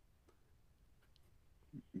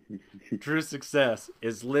 True success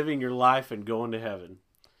is living your life and going to heaven.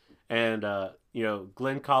 And,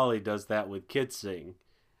 Glenn Colley does that with Kids Sing.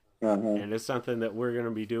 And it's something that we're going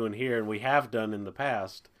to be doing here, and we have done in the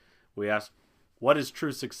past. We ask, what is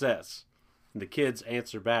true success? And the kids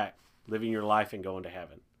answer back, living your life and going to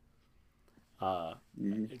heaven.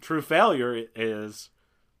 True failure is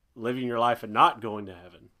living your life and not going to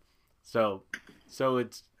heaven. So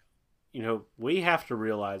it's, we have to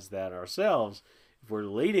realize that ourselves. If we're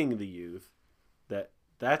leading the youth,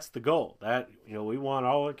 that's the goal. That, we want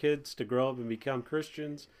all our kids to grow up and become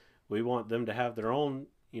Christians. We want them to have their own,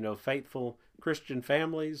 faithful Christian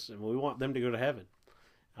families, and we want them to go to heaven.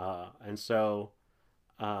 And so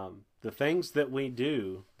the things that we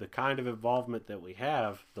do, the kind of involvement that we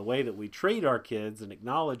have, the way that we treat our kids and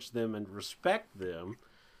acknowledge them and respect them,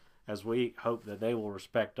 as we hope that they will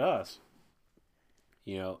respect us,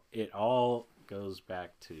 it all goes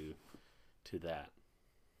back to that.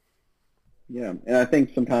 Yeah, and I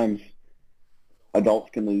think sometimes adults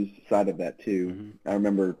can lose sight of that too. Mm-hmm. I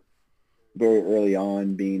remember very early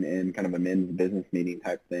on being in kind of a men's business meeting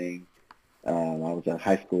type thing. I was a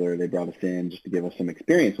high schooler. They brought us in just to give us some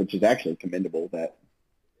experience, which is actually commendable that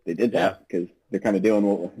they did that, because they're kind of doing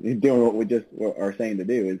what we just are saying to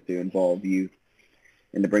do, is to involve youth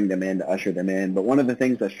and to bring them in, to usher them in. But one of the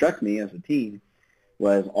things that struck me as a teen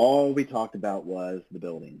was all we talked about was the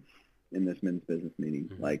buildings in this men's business meeting.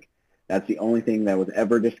 Mm-hmm. Like, that's the only thing that was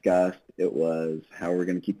ever discussed. It was how we're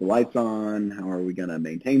going to keep the lights on, how are we going to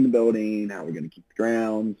maintain the building, how we're going to keep the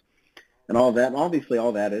grounds, and all of that. And obviously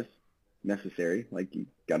all that is necessary. Like, you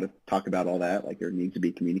got to talk about all that. Like, there needs to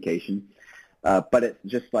be communication. But it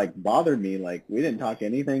just bothered me. Like, we didn't talk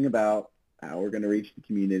anything about how we're going to reach the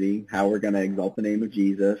community, how we're going to exalt the name of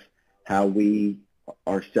Jesus, how we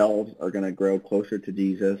ourselves are going to grow closer to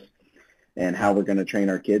Jesus, and how we're going to train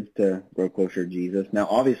our kids to grow closer to Jesus. Now,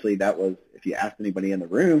 obviously, that was, if you asked anybody in the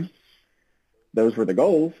room, those were the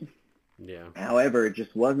goals. Yeah. However, it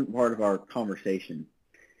just wasn't part of our conversation.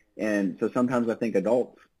 And so sometimes I think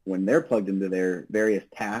adults, when they're plugged into their various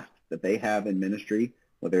tasks that they have in ministry,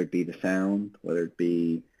 whether it be the sound, whether it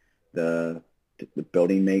be the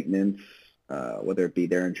building maintenance, whether it be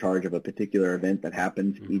they're in charge of a particular event that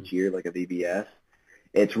happens each year, like a VBS,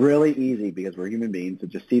 it's really easy, because we're human beings, to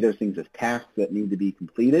just see those things as tasks that need to be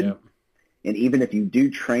completed. Yep. And even if you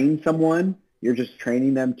do train someone, You're just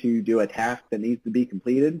training them to do a task that needs to be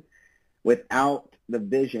completed without the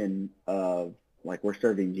vision of, like, we're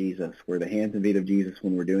serving Jesus. We're the hands and feet of Jesus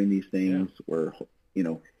when we're doing these things. Yeah. We're, you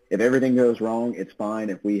know, if everything goes wrong, it's fine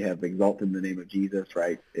if we have exalted the name of Jesus,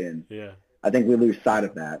 right? And yeah. I think we lose sight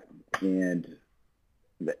of that. And,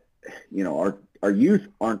 you know, our youth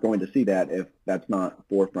aren't going to see that if that's not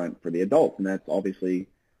forefront for the adults. And that's obviously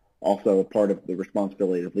also a part of the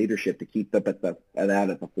responsibility of leadership to keep that at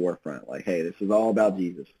the forefront. Like, hey, this is all about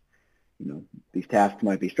Jesus. You know, these tasks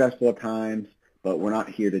might be stressful at times, but we're not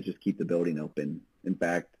here to just keep the building open. In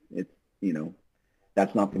fact, it's, you know,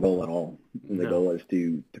 that's not the goal at all. The goal is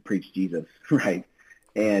to preach Jesus, right?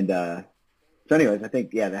 And so anyways, I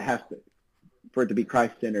think, yeah, that has to, for it to be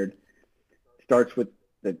Christ-centered, starts with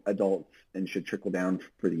the adults and should trickle down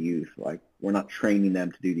for the youth. Like, we're not training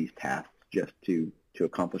them to do these tasks just to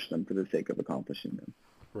accomplish them for the sake of accomplishing them.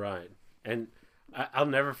 Right. And I'll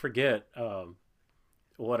never forget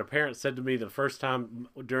what a parent said to me the first time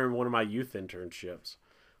during one of my youth internships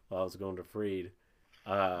while I was going to Freed.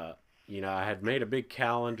 You know, I had made a big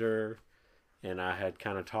calendar, and I had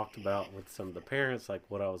kind of talked about with some of the parents, like,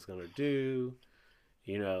 what I was going to do,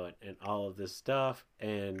 you know, and all of this stuff.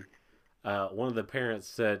 And one of the parents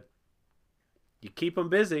said, you keep them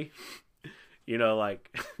busy, you know,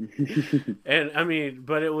 like, and I mean,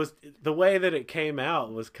 but it was, the way that it came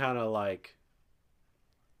out was kind of like,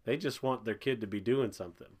 they just want their kid to be doing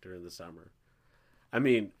something during the summer. I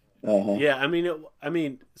mean, yeah, I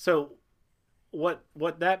mean, so what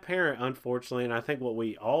that parent, unfortunately, and I think what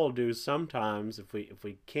we all do sometimes, if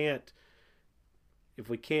we can't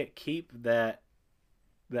keep that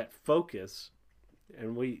focus,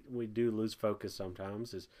 and we do lose focus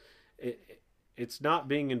sometimes, is it's not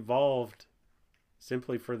being involved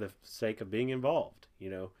simply for the sake of being involved. You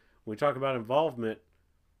know, when we talk about involvement,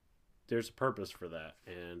 there's a purpose for that,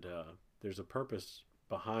 and there's a purpose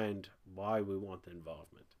behind why we want the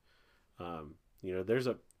involvement. You know, there's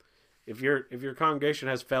if your congregation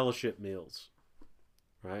has fellowship meals,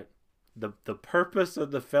 right? The purpose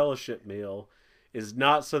of the fellowship meal is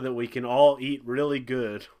not so that we can all eat really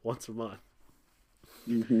good once a month.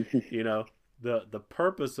 You know, the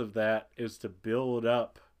purpose of that is to build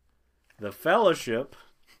up the fellowship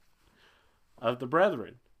of the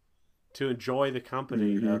brethren, to enjoy the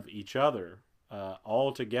company of each other,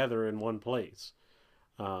 all together in one place.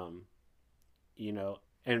 You know,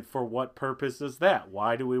 and for what purpose is that?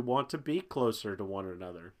 Why do we want to be closer to one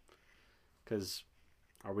another? Because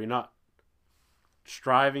are we not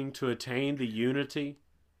striving to attain the unity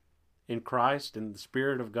in Christ and the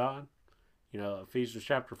Spirit of God? You know, Ephesians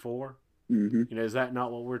chapter 4. You know, is that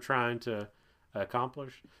not what we're trying to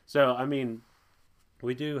accomplish? So, I mean,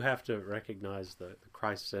 we do have to recognize the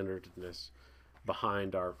Christ-centeredness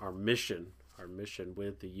behind our mission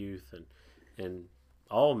with the youth and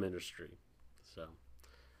all ministry. So,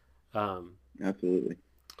 absolutely.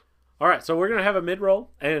 All right, so we're going to have a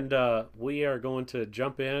mid-roll, and we are going to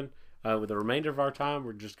jump in with the remainder of our time.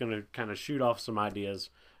 We're just going to kind of shoot off some ideas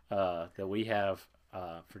that we have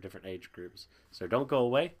for different age groups. So don't go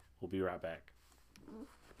away. We'll be right back.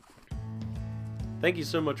 Thank you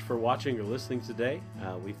so much for watching or listening today.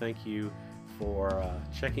 We thank you for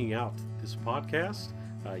checking out this podcast.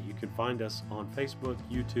 You can find us on Facebook,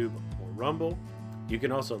 YouTube, or Rumble. You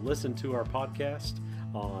can also listen to our podcast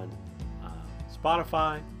on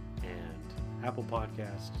Spotify and Apple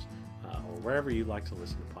Podcasts, or wherever you like to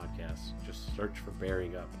listen to podcasts. Just search for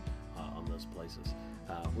Bearing Up on those places.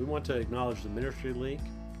 We want to acknowledge the Ministry League.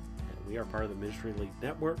 We are part of the Ministry League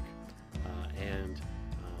Network, and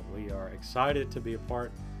we are excited to be a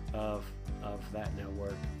part of that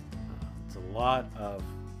network. It's a lot of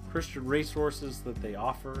Christian resources that they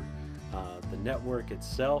offer. The network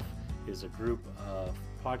itself is a group of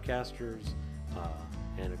podcasters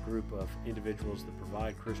and a group of individuals that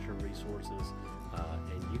provide Christian resources.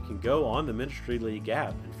 And you can go on the Ministry League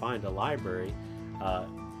app and find a library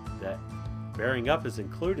that Bearing Up is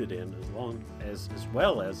included in, as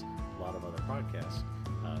well as a lot of other podcasts.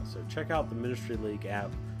 So check out the Ministry League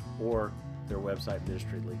app or their website,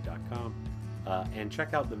 ministryleague.com, and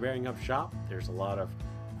check out the Bearing Up shop. There's a lot of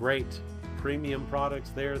great premium products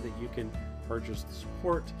there that you can purchase to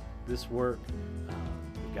support this work.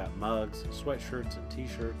 We've got mugs, sweatshirts, and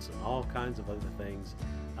t-shirts, and all kinds of other things.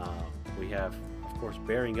 We have, of course,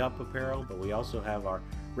 Bearing Up apparel, but we also have our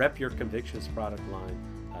Rep Your Convictions product line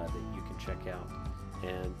that you can check out.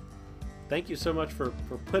 And thank you so much for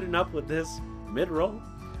putting up with this mid-roll,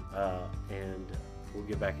 and we'll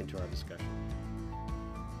get back into our discussion.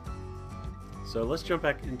 So let's jump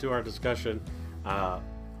back into our discussion.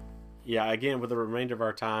 Again, with the remainder of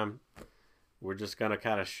our time, we're just going to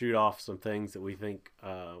kind of shoot off some things that we think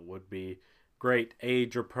would be great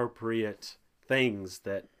age appropriate things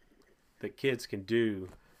that kids can do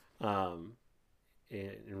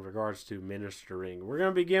in regards to ministering. We're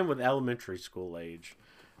going to begin with elementary school age.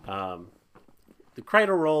 The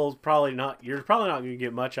cradle roll is probably not. You're probably not going to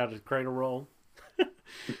get much out of the cradle roll.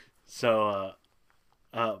 So,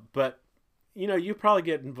 but you probably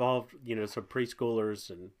get involved. Some preschoolers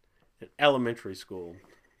and elementary school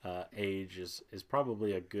age is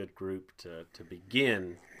probably a good group to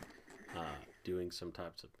begin doing some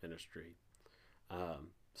types of ministry.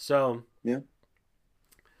 Yeah.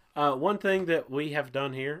 One thing that we have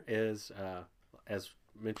done here is, as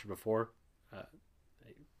mentioned before,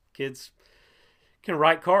 kids can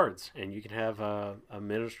write cards, and you can have a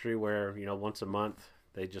ministry where once a month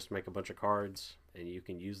they just make a bunch of cards, and you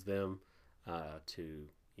can use them to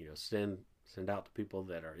send out to people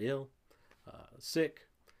that are ill, sick.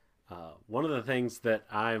 One of the things that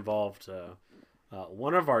I involved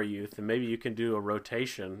one of our youth, and maybe you can do a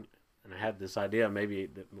rotation, and I had this idea, maybe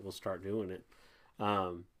that we'll start doing it.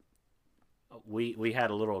 We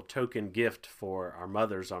had a little token gift for our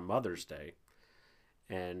mothers on Mother's Day,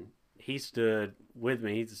 and he stood with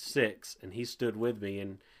me. He's 6, and he stood with me,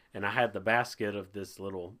 and I had the basket of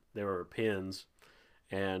there were pens,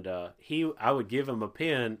 and I would give him a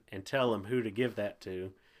pen and tell him who to give that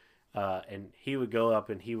to, and he would go up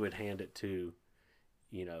and he would hand it to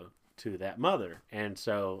that mother. And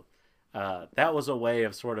so that was a way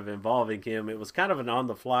of sort of involving him. It was kind of an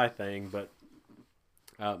on-the-fly thing, but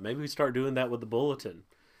maybe we start doing that with the bulletin.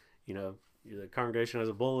 The congregation has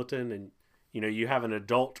a bulletin, and you have an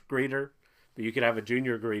adult greeter, but you could have a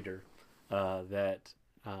junior greeter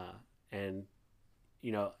and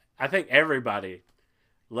I think everybody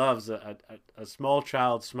loves a small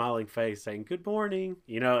child smiling face saying good morning,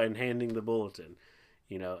 and handing the bulletin.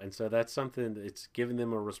 And so that's something that's giving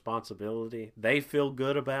them a responsibility. They feel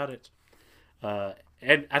good about it.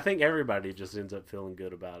 And I think everybody just ends up feeling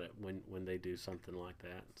good about it when they do something like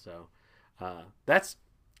that. So that's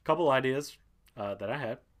a couple ideas that I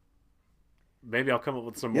had. Maybe I'll come up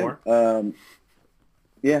with some more.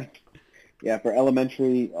 Yeah. For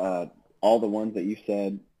elementary, all the ones that you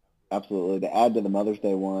said, absolutely. To add to the Mother's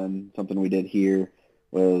Day one, something we did here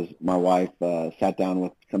was my wife sat down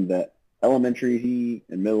with some of the elementary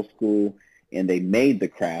and middle school, and they made the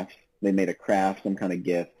crafts. They made a craft, some kind of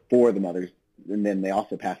gift for the mothers, and then they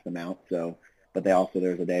also passed them out. So, but there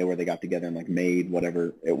was a day where they got together and made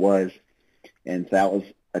whatever it was, and so that was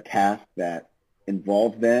a task that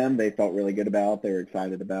involved them. They felt really good about. They were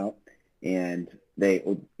excited about, and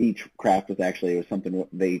each craft was something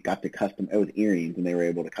they got to custom. It was earrings, and they were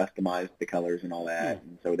able to customize the colors and all that.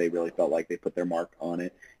 And so they really felt like they put their mark on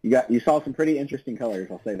it. You saw some pretty interesting colors,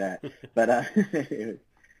 I'll say that. But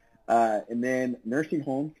and then nursing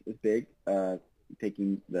homes is big.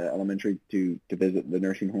 Taking the elementary to visit the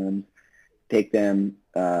nursing homes, take them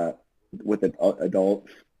with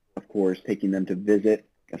adults, of course, taking them to visit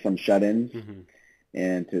some shut-ins. Mm-hmm.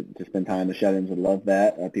 And to spend time. The shut-ins would love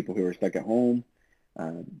that. People who are stuck at home,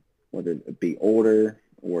 whether it be older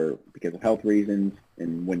or because of health reasons,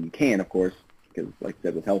 and when you can, of course, because like I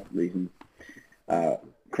said, with health reasons,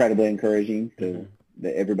 incredibly encouraging.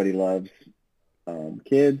 That everybody loves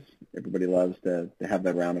kids. Everybody loves to have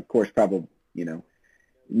that around. Of course, probably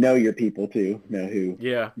know your people too. Know who.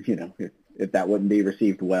 Yeah. If that wouldn't be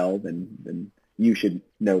received well, then you should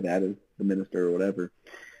know that as the minister or whatever.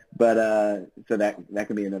 But so that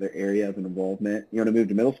can be another area of an involvement. You want to move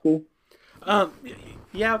to middle school?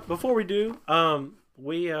 Yeah. Before we do,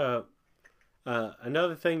 we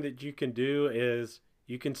another thing that you can do is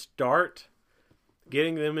you can start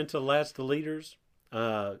getting them into Lads to Leaders.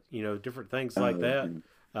 Different things like that.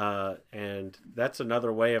 And that's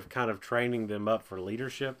another way of kind of training them up for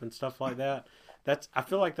leadership and stuff like that. I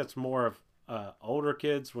feel like that's more of older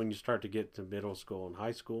kids when you start to get to middle school and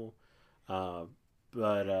high school.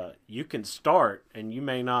 But you can start, and you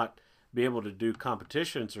may not be able to do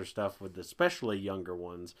competitions or stuff with especially younger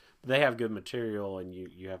ones. But they have good material, and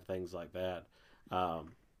you have things like that.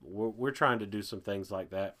 We're trying to do some things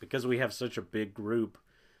like that because we have such a big group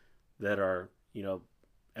that are,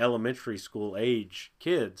 elementary school age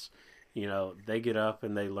kids. They get up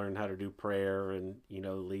and they learn how to do prayer and,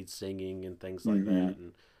 lead singing and things like that.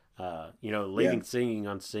 And, leading singing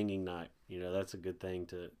on singing night, that's a good thing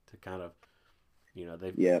to kind of,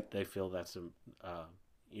 they feel that's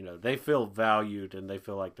they feel valued, and they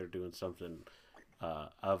feel like they're doing something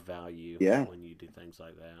of value when you do things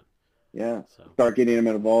like that. Yeah. So, Start getting them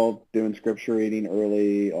involved, doing scripture reading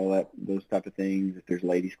early, all that, those type of things. If there's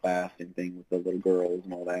ladies class, same thing with the little girls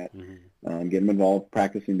and all that. mm-hmm. Get them involved,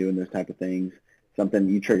 practicing doing those type of things. Something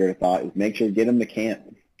you triggered a thought is make sure to get them to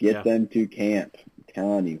camp. Get Yeah. them to camp. I'm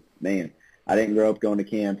telling you, man. I didn't grow up going to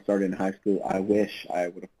camp. Started in high school. I wish I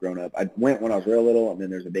would have grown up. I went when I was real little, and then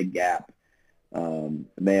there's a big gap.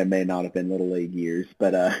 It may not have been little league years,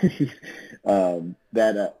 but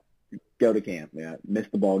that go to camp. Yeah, miss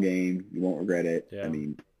the ball game. You won't regret it. I Yeah.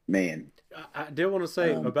 mean, man. I did want to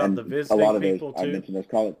say about the And a visiting lot of those, people I too. mentioned those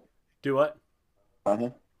college. Do what? Uh-huh.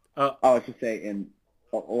 Uh, I was just saying, and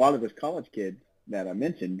a lot of those college kids that I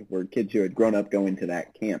mentioned were kids who had grown up going to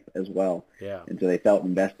that camp as well. yeah. And so they felt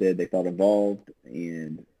invested, they felt involved,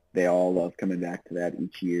 and they all love coming back to that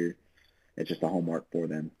each year. It's just a hallmark for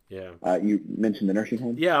them. Yeah. You mentioned the nursing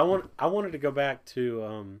home? Yeah. I wanted to go back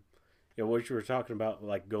to what you were talking about,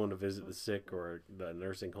 like going to visit the sick or the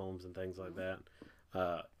nursing homes and things like that.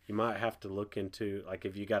 You might have to look into, like,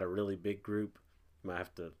 if you got a really big group, you might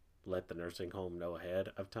have to let the nursing home know ahead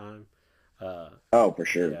of time. Oh, for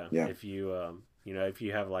sure. Yeah. Yeah. If you if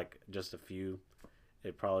you have like just a few,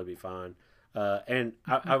 it'd probably be fine. And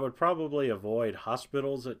I would probably avoid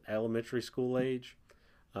hospitals at elementary school age.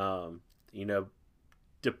 Um, you know,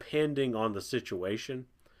 depending on the situation.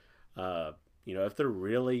 If they're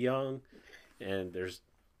really young and there's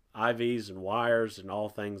IVs and wires and all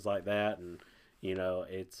things like that, and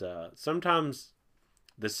it's sometimes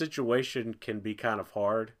the situation can be kind of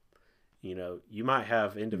hard. You might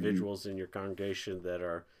have Mm-hmm. individuals in your congregation that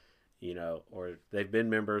are, or they've been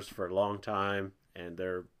members for a long time and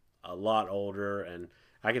they're a lot older. And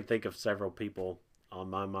I can think of several people on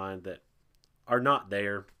my mind that are not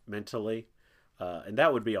there mentally. And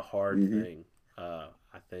that would be a hard Mm-hmm. thing, I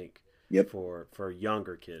think, Yep. for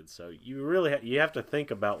younger kids. So you really you have to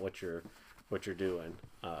think about what you're doing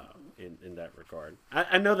in that regard.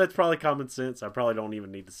 I know that's probably common sense. I probably don't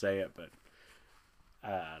even need to say it, but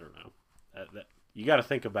I don't know. You got to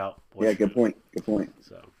think about what Yeah, you're good doing. point. Good point.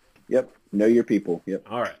 So, Yep. Know your people. Yep.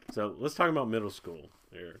 all right. So let's talk about middle school.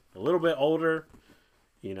 They're a little bit older,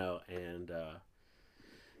 and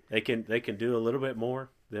they can do a little bit more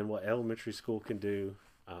than what elementary school can do.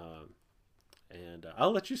 And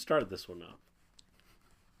I'll let you start this one up.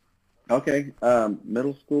 Okay.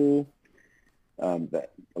 Middle school. A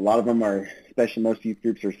lot of them are, especially most youth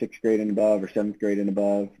groups are sixth grade and above or seventh grade and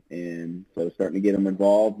above, and so starting to get them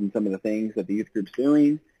involved in some of the things that the youth group's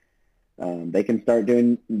doing. They can start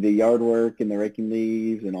doing the yard work and the raking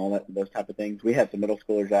leaves and all that, those type of things. We had some middle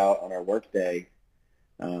schoolers out on our work day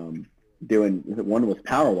doing. One was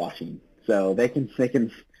power washing, so they can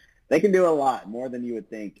do a lot more than you would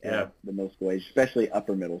think Yeah. at the middle school age, especially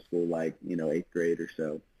upper middle school, like eighth grade or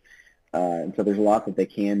so. And so there's a lot that they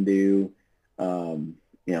can do.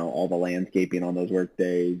 All the landscaping on those work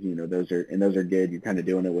days, those are good. You're kind of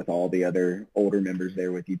doing it with all the other older members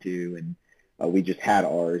there with you too. And we just had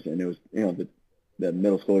ours, and it was, the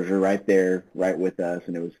middle schoolers are right there, right with us,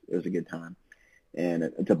 and it was a good time. And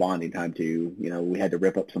it's a bonding time too. We had to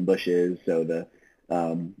rip up some bushes, so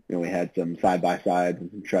we had some side by sides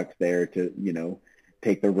and some trucks there to,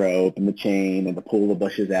 take the rope and the chain and to pull the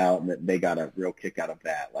bushes out, and they got a real kick out of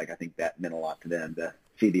that. Like, I think that meant a lot to them to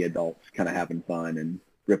see the adults kind of having fun and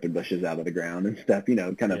ripping bushes out of the ground and stuff.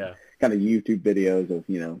 Kind of Yeah. YouTube videos of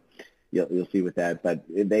you'll see with that, but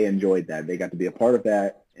they enjoyed that. They got to be a part of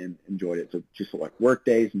that and enjoyed it. So just like work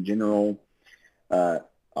days in general,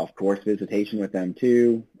 of course, visitation with them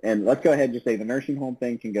too. And let's go ahead and just say the nursing home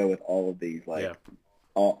thing can go with all of these. Like,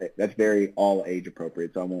 Yeah. that's very all age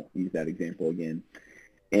appropriate, so I won't use that example again.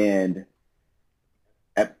 And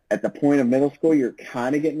at the point of middle school, you're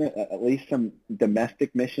kind of getting at least some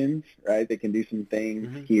domestic missions, right? They can do some things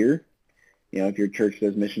Mm-hmm. here. If your church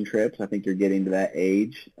does mission trips, I think you're getting to that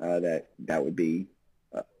age that would be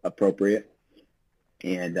appropriate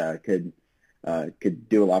and could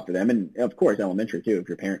do a lot for them. And of course, elementary too. If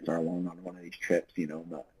your parents are along on one of these trips,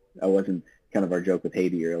 I wasn't kind of our joke with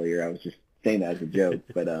Haiti earlier. I was just saying that as a joke.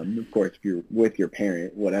 But of course, if you're with your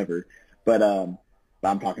parent, whatever. But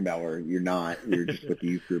I'm talking about where you're just with the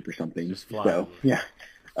youth group or something. Just flying. So yeah.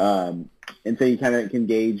 And so you kind of can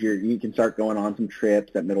gauge you can start going on some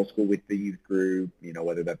trips at middle school with the youth group,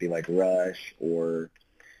 whether that be like Rush or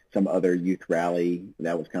some other youth rally.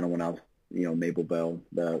 That was kind of when I was, Maple Bell,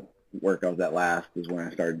 the work I was at last is when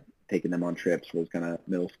I started taking them on trips, was kind of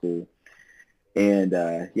middle school. And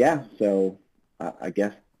so I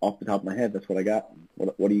guess off the top of my head, that's what I got.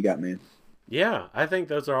 What do you got, man? Yeah, I think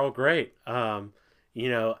those are all great. And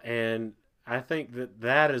I think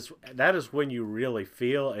that is when you really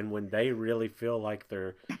feel, and when they really feel like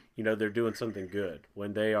they're, they're doing something good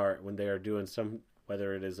when they are doing some,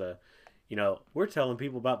 whether it is a, we're telling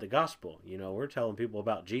people about the gospel, we're telling people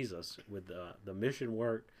about Jesus with the mission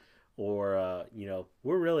work, or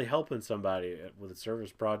we're really helping somebody with a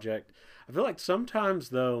service project. I feel like sometimes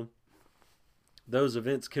though those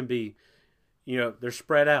events can be, they're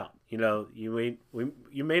spread out. You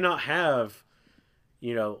may not have,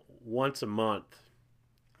 once a month,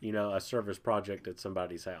 a service project at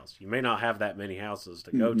somebody's house. You may not have that many houses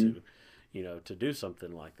to go to, to do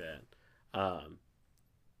something like that.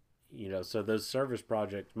 So those service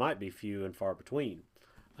projects might be few and far between.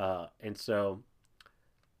 And so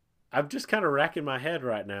I'm just kind of racking my head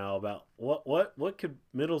right now about what could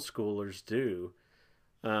middle schoolers do,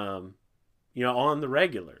 on the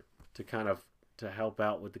regular to kind of to help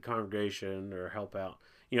out with the congregation, or help out,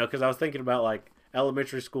 because I was thinking about like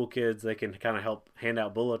elementary school kids, they can kind of help hand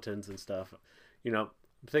out bulletins and stuff. I'm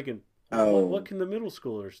thinking, what can the middle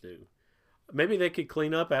schoolers do? Maybe they could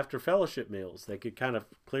clean up after fellowship meals. They could kind of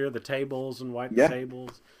clear the tables and wipe the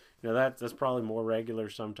tables. That's probably more regular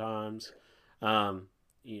sometimes. Do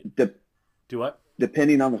what?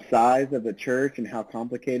 Depending on the size of the church and how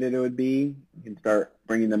complicated it would be, you can start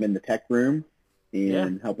bringing them in the tech room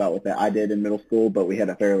and help out with that. I did in middle school, but we had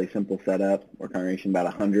a fairly simple setup. Our congregation about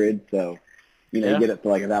 100, so you get up to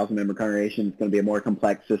like 1,000-member congregation, it's going to be a more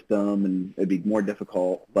complex system, and it'd be more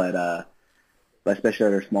difficult. But especially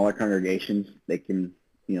at our smaller congregations, they can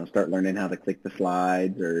start learning how to click the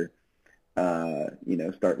slides, or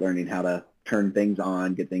start learning how to turn things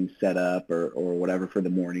on, get things set up, or whatever for the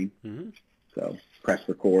morning. Mm-hmm. So press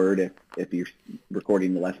record if you're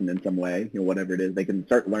recording the lesson in some way, whatever it is. They can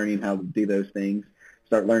start learning how to do those things,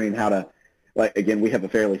 start learning how to, like, again, we have a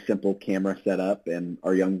fairly simple camera set up, and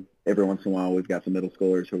every once in a while we've got some middle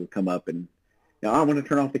schoolers who will come up and, I want to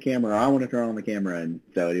turn off the camera, I want to turn on the camera. And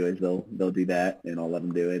so anyways, they'll do that, and I'll let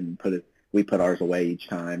them do it and we put ours away each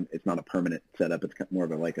time. It's not a permanent setup. It's more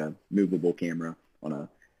of like a movable camera on a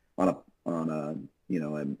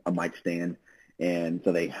mic stand. And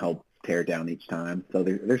so they help tear it down each time. So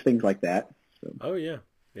there's things like that. So. Oh yeah.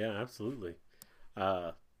 Yeah, absolutely.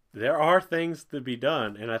 There are things to be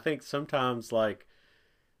done. And I think sometimes, like,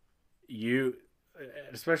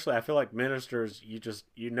 especially I feel like ministers,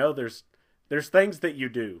 there's things that you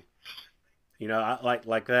do,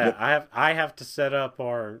 like that. Yep. I have to set up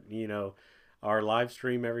our live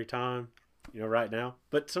stream every time, right now,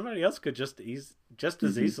 but somebody else could just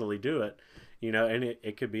as easily do it, and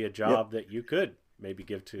it could be a job that you could maybe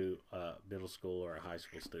give to a middle school or a high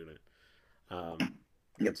school student.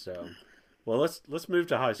 So, well, let's move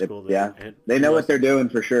to high school then. Yeah, and they know what they're doing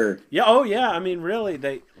for sure. Yeah. Oh yeah. I mean, really,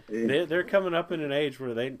 they're coming up in an age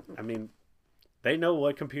where they know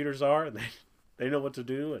what computers are, and they know what to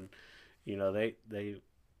do, and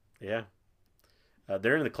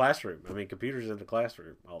they're in the classroom. I mean, computers in the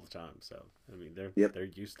classroom all the time. So I mean, they're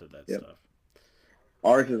used to that stuff.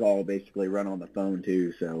 Ours is all basically run on the phone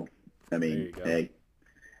too. So I mean, hey,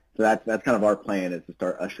 so that's kind of our plan, is to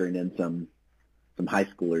start ushering in some high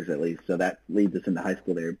schoolers at least. So that leads us into high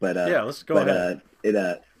school there. But let's go ahead.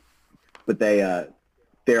 But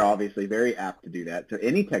they're obviously very apt to do that. So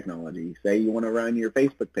any technology, say you want to run your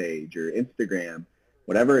Facebook page or Instagram,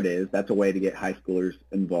 whatever it is, that's a way to get high schoolers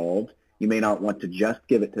involved. You may not want to just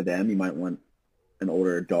give it to them. You might want an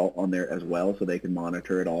older adult on there as well, so they can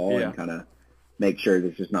monitor it all and kind of make sure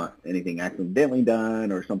there's just not anything accidentally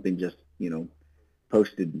done, or something just,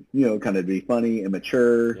 posted, kind of to be funny,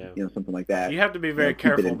 immature, something like that. You have to be very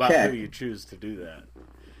careful about who you choose to do that,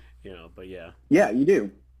 but yeah. Yeah, you do.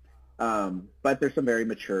 But there's some very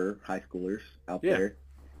mature high schoolers out there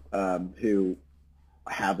who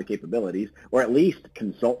have the capabilities, or at least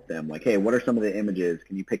consult them. Like, hey, what are some of the images?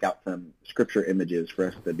 Can you pick out some scripture images for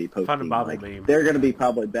us to be posting? Find a Bible meme. They're going to be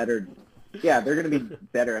probably better. Yeah, they're going to be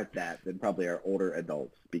better at that than probably our older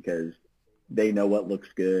adults, because they know what looks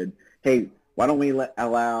good. Hey, why don't we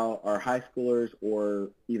allow our high schoolers or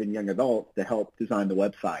even young adults to help design the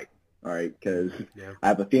website? All right, because I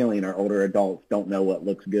have a feeling our older adults don't know what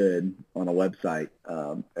looks good on a website,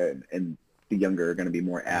 and the younger are going to be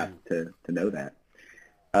more apt to know that.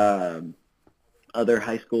 Other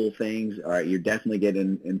high school things, all right, you're definitely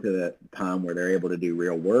getting into the time where they're able to do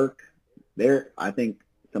real work. I think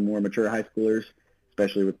some more mature high schoolers,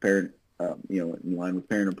 especially with parent, in line with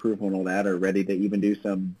parent approval and all that, are ready to even do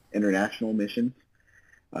some international missions.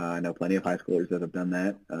 I know plenty of high schoolers that have done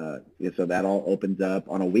that. So that all opens up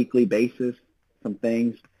on a weekly basis, some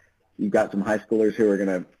things. You've got some high schoolers who are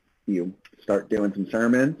going to start doing some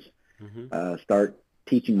sermons, start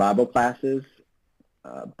teaching Bible classes,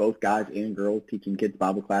 both guys and girls teaching kids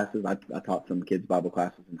Bible classes. I taught some kids Bible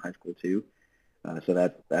classes in high school too.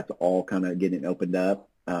 So that's all kind of getting opened up.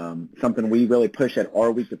 Something we really push at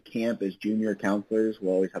our week of camp is junior counselors.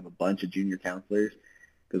 We'll always have a bunch of junior counselors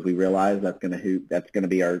because we realize that's gonna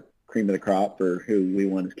be our cream of the crop for who we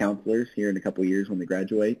want as counselors here in a couple of years when they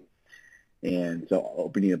graduate. And so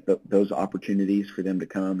opening up those opportunities for them to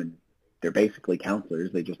come, and they're basically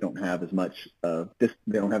counselors. They just don't have as much they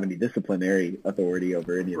don't have any disciplinary authority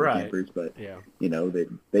over any of the Right. campers, but Yeah.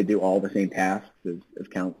 they do all the same tasks as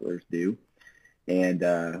counselors do. And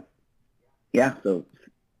so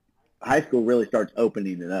high school really starts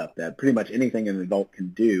opening it up that pretty much anything an adult can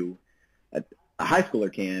do, a high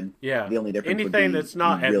schooler can. Yeah. The only difference would Anything be that's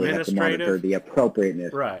not you really have to monitor administrative. the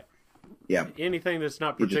appropriateness. Right. Yeah. Anything that's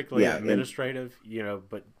not You just particularly yeah and, administrative,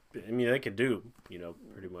 but I mean they could do,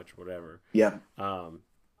 pretty much whatever. yeah. Um,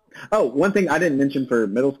 Oh, one thing I didn't mention for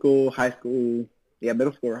middle school, high school,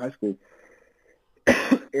 middle school or high school,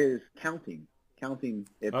 is counting. Counting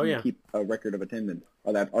if oh you yeah. keep a record of attendance.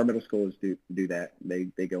 Oh, that our middle schoolers do that. They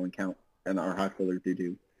go and count, and our high schoolers do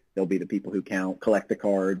too. They'll be the people who count, collect the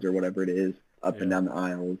cards or whatever it is, up and Yeah. down the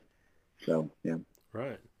aisles. So yeah.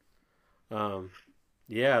 Right.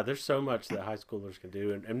 Yeah, there's so much that high schoolers can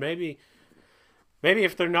do, and maybe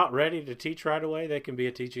if they're not ready to teach right away, they can be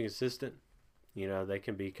a teaching assistant. They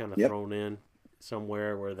can be kind of Yep. thrown in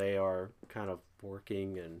somewhere where they are kind of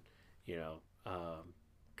working and you know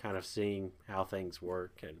kind of seeing how things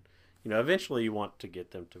work, and eventually you want to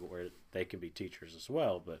get them to where they can be teachers as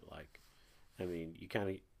well. But I mean, you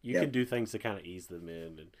Yep. can do things to kind of ease them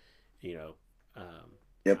in, and you know, um,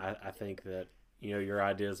 Yep. I think that your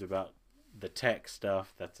ideas about the tech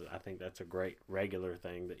stuff. I think that's a great regular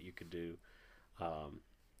thing that you could do. Um,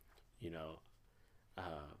 you know,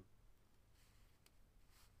 uh,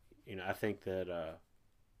 I think that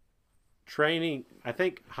training. I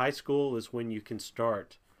think high school is when you can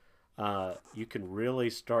start. You can really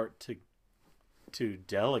start to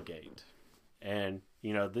delegate, and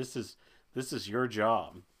this is your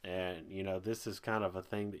job, and this is kind of a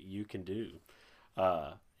thing that you can do.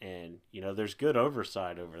 And there's good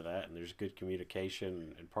oversight over that, and there's good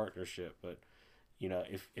communication and partnership. But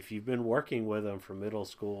if you've been working with them from middle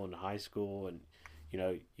school and high school, and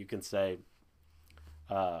you can say,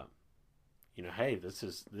 uh, hey, this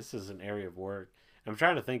is an area of work. I'm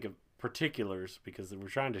trying to think of particulars because we're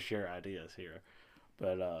trying to share ideas here.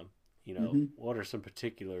 But Hmm. what are some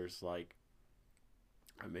particulars like?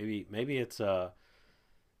 Maybe it's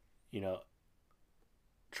you know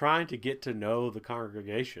trying to get to know the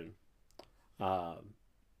congregation um,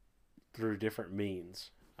 through different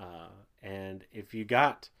means. And if you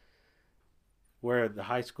got where the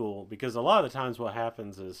high school, because a lot of the times what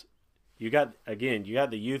happens is you got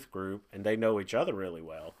the youth group and they know each other really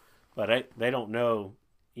well, but they don't know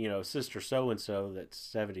sister so and so that's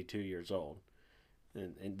 72 years old,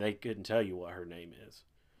 and they couldn't tell you what her name is.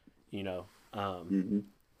 You know, um, Hmm.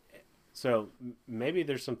 so maybe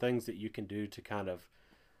there's some things that you can do to kind of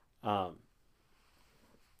um,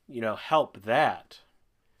 help that,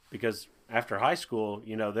 because after high school,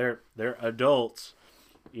 they're adults,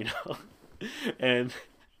 you know, and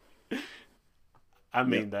I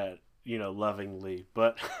mean Yep. that lovingly,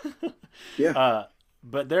 but Yeah.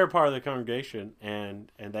 but they're part of the congregation,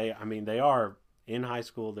 and they are in high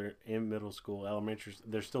school, they're in middle school, elementary,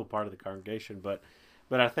 they're still part of the congregation, but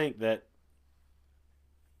I think that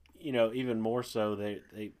even more so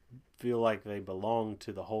they feel like they belong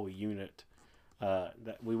to the whole unit.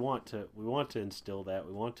 That we want to instill that,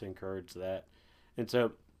 we want to encourage that, and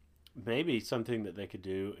so maybe something that they could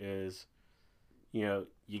do is you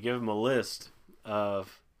give them a list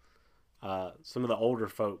of some of the older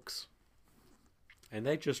folks, and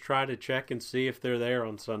they just try to check and see if they're there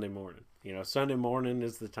on Sunday morning. Sunday morning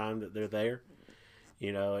is the time that they're there.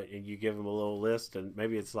 And you give them a little list, and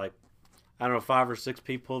maybe it's like, I don't know, 5 or 6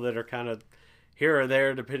 people that are kind of here or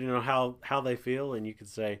there depending on how they feel, and you can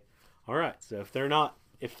say, all right, so if they're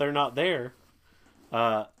not there,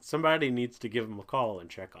 somebody needs to give them a call and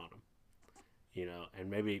check on them. And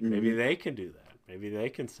maybe Hmm. they can do that. Maybe they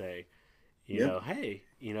can say, Yep. hey,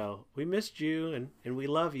 we missed you, and we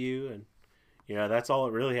love you, and that's all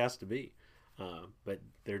it really has to be. But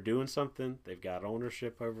they're doing something. They've got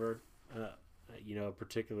ownership over a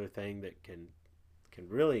particular thing that can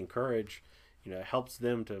really encourage. Helps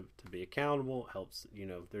them to be accountable. Helps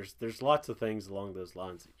there's lots of things along those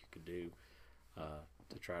lines that you could do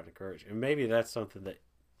to try to encourage, and maybe that's something that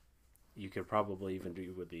you could probably even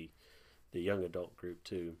do with the young adult group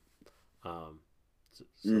too. So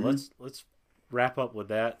Hmm. let's wrap up with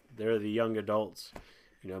that. They're the young adults.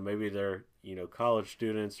 Maybe they're college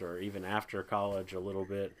students or even after college a little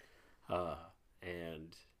bit,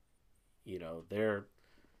 and they're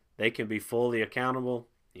they can be fully accountable.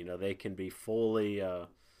 They can be fully,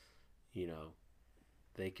 you know,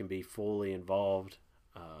 they can be fully involved.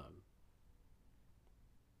 Um,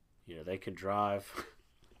 they can drive.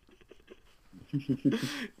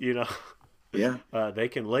 you know, Yeah. they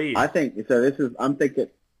can lead. I think so. I'm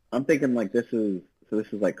thinking like this is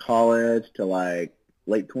like college to like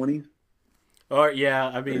late 20s Or yeah,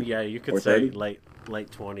 I or mean, yeah, you could or say 30s.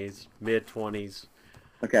 late 20s, mid 20s.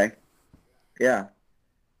 Okay. Yeah.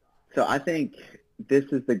 So I think this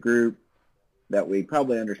is the group that we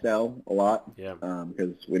probably undersell a lot Yeah,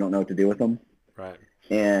 because we don't know what to do with them, right.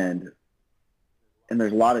 and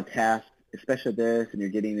there's a lot of tasks, especially this, and you're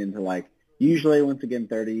getting into like usually once again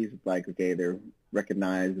 30s. It's like okay, they're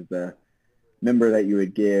recognized as a member that you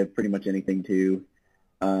would give pretty much anything to.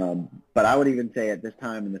 But I would even say at this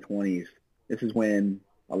time in the 20s, this is when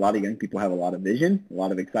a lot of young people have a lot of vision, a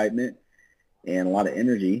lot of excitement, and a lot of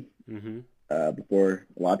energy Mm-hmm. before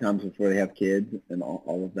a lot of times before they have kids and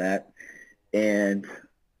all of that. And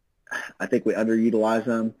I think we underutilize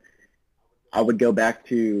them. I would go back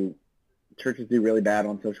to churches do really bad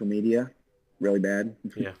on social media, really bad,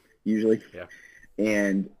 Yeah, usually. yeah,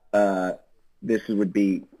 And this would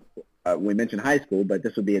be, we mentioned high school, but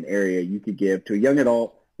this would be an area you could give to a young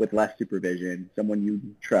adult with less supervision, someone you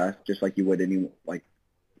trust, just like you would like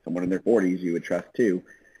someone in their 40s you would trust too.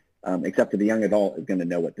 Except for the young adult is going to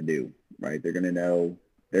know what to do, right? They're going to know,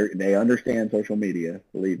 they understand social media,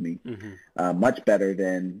 believe me, mm-hmm. much better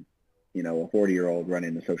than, a 40-year-old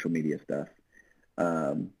running the social media stuff.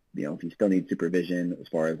 If you still need supervision as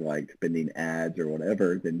far as like spending ads or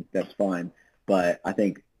whatever, then that's fine. But I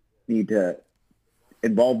think you need to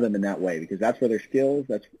involve them in that way because that's where their skills,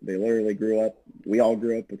 they literally grew up. We all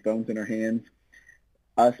grew up with phones in our hands.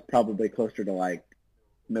 Us probably closer to like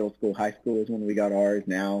middle school, high school is when we got ours.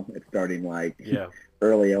 Now it's starting like Yeah,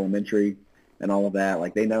 early elementary and all of that.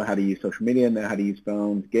 Like they know how to use social media, know how to use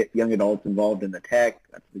phones, get young adults involved in the tech.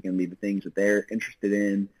 That's going to be the things that they're interested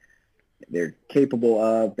in. They're capable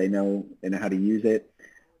of. They know how to use it.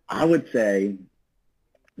 I would say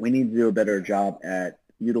we need to do a better job at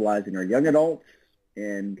utilizing our young adults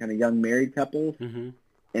and kind of young married couples mm-hmm.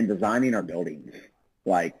 in designing our buildings,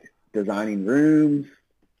 like designing rooms,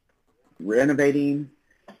 renovating,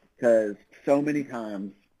 because so many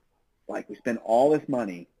times, like we spend all this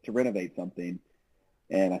money to renovate something,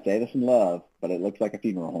 and I say this in love, but it looks like a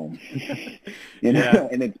funeral home, Yeah,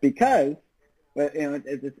 and it's because, but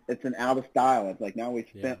it's an out of style. It's like now we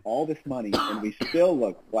yeah, spent all this money and we still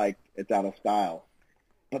look like it's out of style.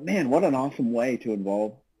 But man, what an awesome way to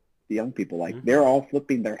involve the young people. Like mm-hmm. they're all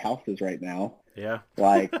flipping their houses right now. Yeah.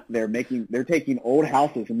 Like they're taking old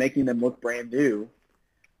houses and making them look brand new.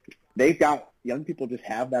 Young people just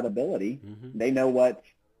have that ability. Mm-hmm. They know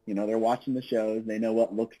they're watching the shows. They know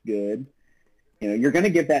what looks good. You're going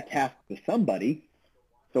to give that task to somebody.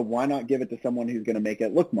 So why not give it to someone who's going to make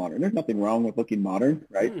it look modern? There's nothing wrong with looking modern,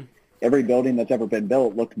 right? Mm. Every building that's ever been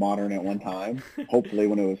built looked modern at one time, hopefully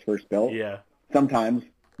when it was first built. Yeah. Sometimes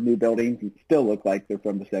new buildings still look like they're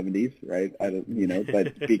from the 70s, right?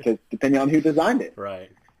 But because depending on who designed it.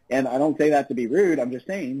 Right. And I don't say that to be rude. I'm just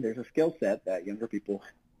saying there's a skill set that younger people,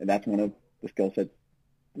 and that's one of the skill sets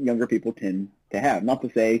younger people tend to have. Not to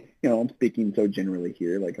say, I'm speaking so generally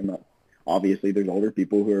here. Like I'm not, obviously there's older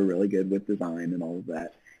people who are really good with design and all of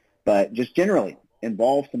that. But just generally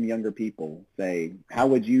involve some younger people. Say, how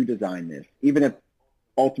would you design this? Even if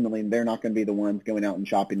ultimately they're not going to be the ones going out and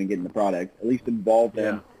shopping and getting the product, at least involve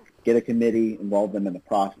them, get a committee, involve them in the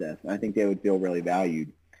process. And I think they would feel really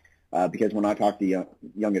valued. Because when I talk to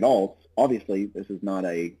young adults, obviously this is not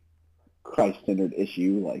a Christ-centered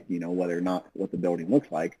issue, like, whether or not what the building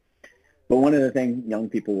looks like. But one of the things young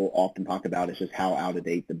people will often talk about is just how out of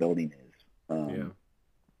date the building is.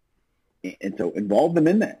 And so involve them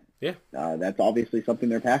in that. Yeah. That's obviously something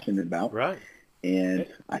they're passionate about. Right. And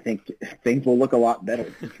I think things will look a lot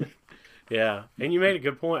better. Yeah. And you made a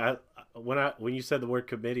good point. When you said the word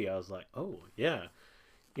committee, I was like, oh, yeah.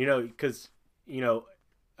 Because,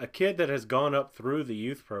 a kid that has gone up through the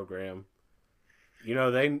youth program,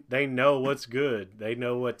 they know what's good. They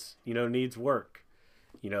know what's, needs work.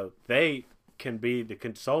 They can be the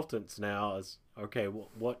consultants now as, okay,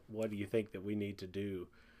 what do you think that we need to do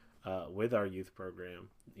with our youth program?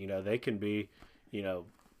 They can be,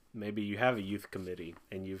 maybe you have a youth committee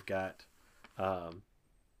and you've got,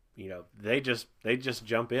 they just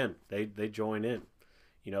jump in. They join in,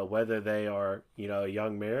 whether they are,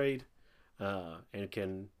 young married and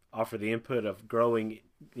can offer the input of growing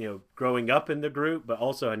up in the group, but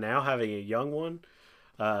also now having a young one.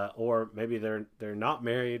 Or maybe they're not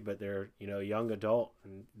married, but they're a young adult,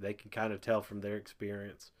 and they can kind of tell from their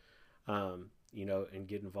experience. and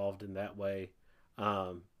get involved in that way.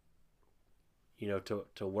 Um,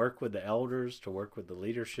 to work with the elders, to work with the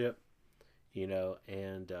leadership,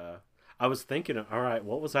 and I was thinking, all right,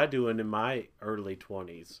 what was I doing in my early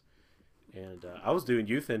 20s? And I was doing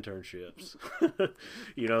youth internships,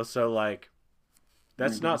 so like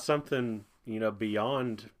that's not something,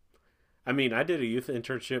 beyond. I mean, I did a youth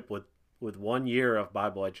internship with 1 year of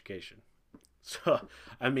Bible education. So,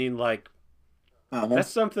 I mean, like, Uh-huh. that's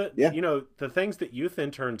something, Yeah. the things that youth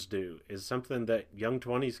interns do is something that young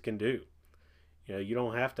 20s can do. You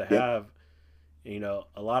don't have to Yep. have,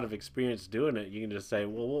 a lot of experience doing it. You can just say,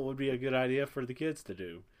 well, what would be a good idea for the kids to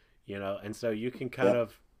do? And so you can kind Yep.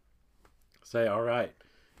 of say, all right,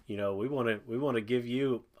 we want to give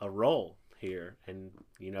you a role here. And,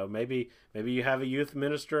 maybe you have a youth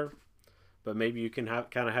minister, but maybe you can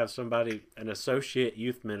have somebody, an associate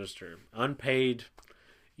youth minister, unpaid,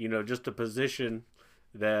 just a position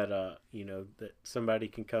that that somebody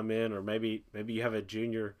can come in, or maybe you have a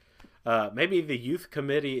junior. Maybe the youth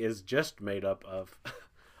committee is just made up of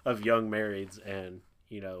of young marrieds and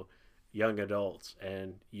young adults,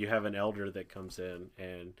 and you have an elder that comes in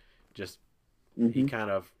and just he Hmm. kind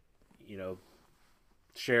of you know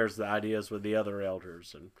shares the ideas with the other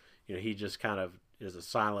elders, and he just kind of is a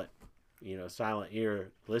silent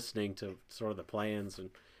ear listening to sort of the plans and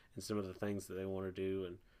some of the things that they want to do.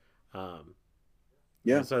 And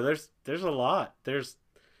Yeah. so there's a lot.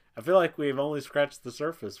 I feel like we've only scratched the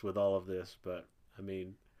surface with all of this, but I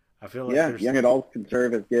mean, I feel like Yeah. there's. Young adults can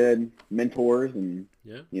serve as good mentors, and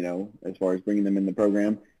Yeah. as far as bringing them in the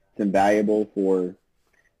program, it's invaluable for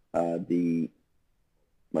the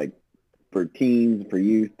like for teens, for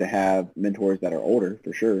youth to have mentors that are older,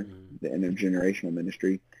 for sure, Mm, the intergenerational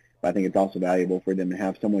ministry. But I think it's also valuable for them to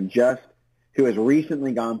have someone just who has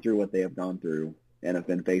recently gone through what they have gone through and have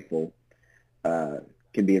been faithful, uh,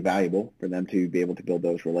 can be valuable for them to be able to build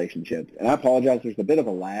those relationships. And I apologize, there's a bit of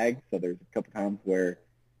a lag, so there's a couple times where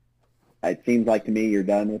it seems like to me you're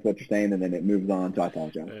done with what you're saying and then it moves on, so I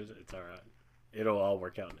apologize. it's all right. It'll all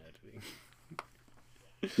work out in editing.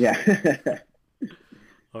 Yeah.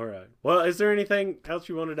 All right. Well, is there anything else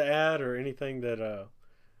you wanted to add, or anything that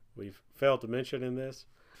we've failed to mention in this?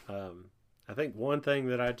 Um, I think one thing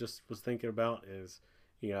that I just was thinking about is,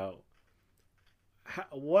 you know,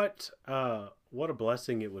 what a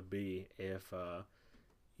blessing it would be if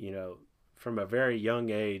you know from a very young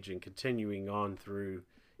age and continuing on through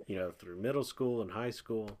through middle school and high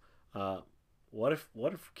school. Uh, what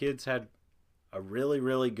if kids had a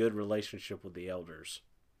really good relationship with the elders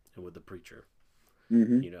and with the preacher?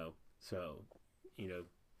 Hmm. So you know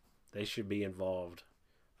they should be involved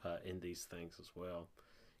in these things as well.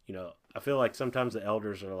 I feel like sometimes the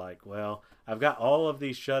elders are like, well, I've got all of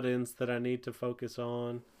these shut-ins that I need to focus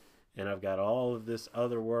on, and I've got all of this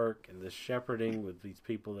other work and this shepherding with these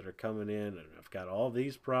people that are coming in, and I've got all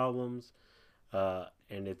these problems,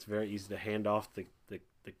 and it's very easy to hand off the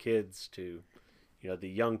kids to, the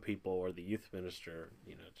young people or the youth minister,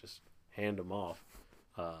 just hand them off,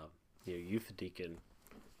 youth deacon,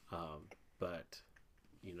 but,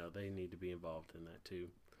 they need to be involved in that too.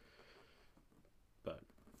 But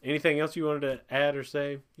anything else you wanted to add or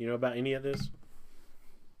say, about any of this?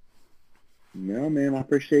 No, man, I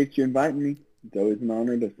appreciate you inviting me. It's always an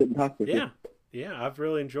honor to sit and talk with you. Yeah. Yeah, I've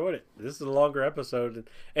really enjoyed it. This is a longer episode,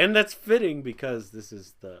 and that's fitting because this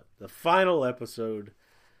is the final episode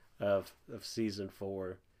of season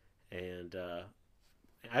 4, and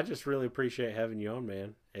I just really appreciate having you on,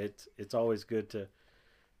 man. It's always good to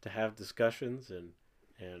have discussions,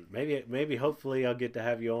 and maybe hopefully I'll get to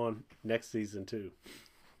have you on next season too.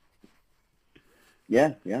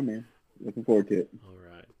 Yeah, yeah, man. Looking forward to it. All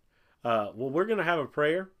right. Well, we're gonna have a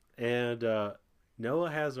prayer, and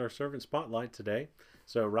Noah has our servant spotlight today.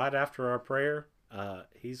 So right after our prayer,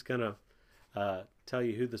 he's gonna tell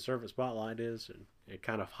you who the servant spotlight is, and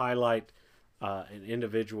kind of highlight an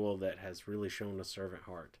individual that has really shown a servant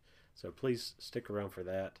heart. So please stick around for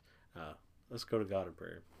that. Let's go to God in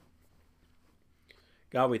prayer.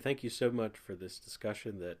 God, we thank you so much for this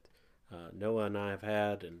discussion that Noah and I have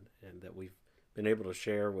had, and that we've been able to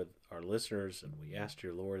share with our listeners. And we ask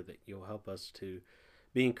your Lord that you'll help us to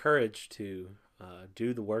be encouraged to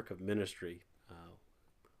do the work of ministry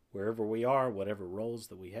wherever we are, whatever roles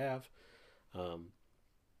that we have. Um,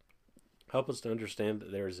 Help us to understand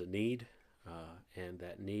that there is a need, and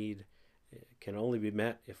that need can only be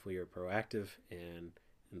met if we are proactive and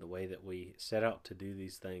in the way that we set out to do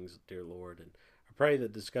these things, dear Lord. And I pray the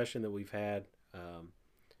discussion that we've had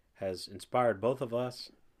has inspired both of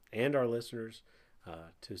us and our listeners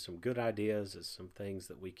to some good ideas, as some things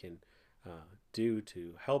that we can do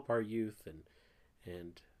to help our youth,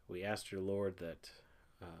 and We ask, dear Lord, that,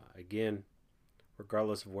 again,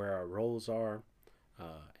 regardless of where our roles are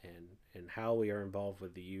and how we are involved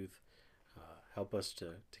with the youth, help us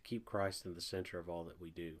to keep Christ in the center of all that we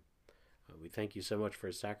do. We thank you so much for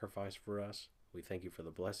his sacrifice for us. We thank you for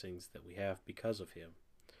the blessings that we have because of him.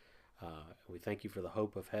 We thank you for the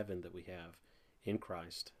hope of heaven that we have in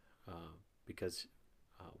Christ because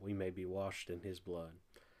we may be washed in his blood.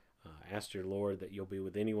 Ask your Lord that you'll be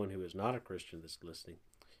with anyone who is not a Christian that's listening.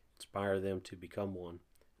 Inspire them to become one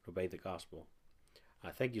and obey the gospel.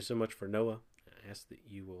 I thank you so much for Noah. I ask that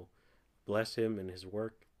you will bless him in his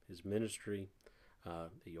work, his ministry,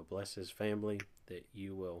 that you'll bless his family, that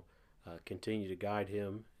you will continue to guide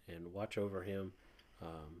him and watch over him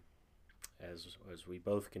as we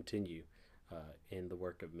both continue in the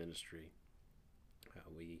work of ministry.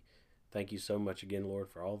 We thank you so much again, Lord,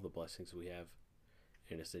 for all the blessings we have.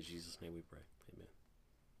 And it's in Jesus' name we pray. Amen.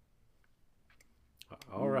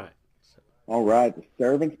 All right. All right, the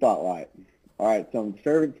servant spotlight. All right, so the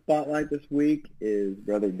servant spotlight this week is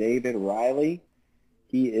Brother David Riley.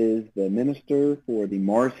 He is the minister for the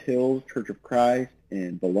Mars Hills Church of Christ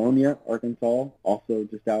in Bologna, Arkansas, also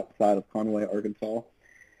just outside of Conway, Arkansas.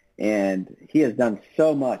 And he has done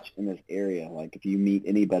so much in this area. Like if you meet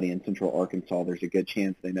anybody in Central Arkansas, there's a good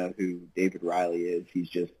chance they know who David Riley is. He's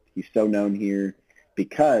so known here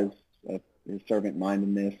because of his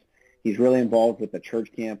servant-mindedness. He's really involved with the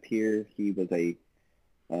church camp here. He was a,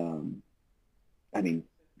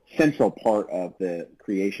 central part of the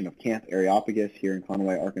creation of Camp Areopagus here in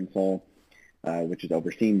Conway, Arkansas, which is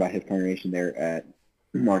overseen by his congregation there at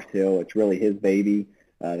Mars Hill. It's really his baby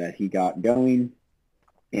that he got going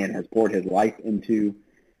and has poured his life into.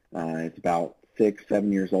 It's about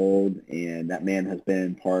 6-7 years old, and that man has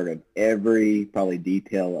been part of every probably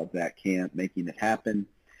detail of that camp, making it happen.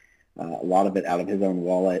 A lot of it out of his own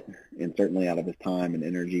wallet and certainly out of his time and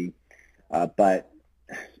energy. But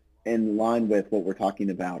in line with what we're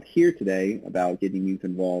talking about here today about getting youth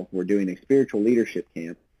involved, we're doing a spiritual leadership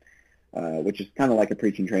camp, which is kind of like a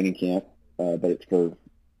preaching training camp, but it's we're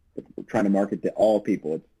trying to market to all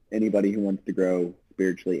people. It's anybody who wants to grow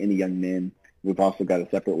spiritually, any young men. We've also got a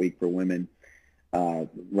separate week for women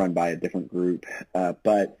run by a different group.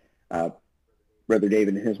 But Brother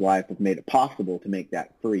David and his wife have made it possible to make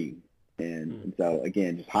that free. And so,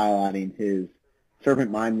 again, just highlighting his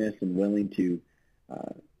servant-mindedness and willing to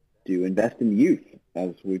invest in youth,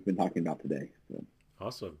 as we've been talking about today. So.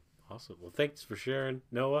 Awesome. Well, thanks for sharing,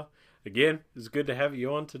 Noah. Again, it's good to have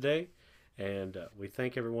you on today. And we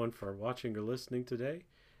thank everyone for watching or listening today.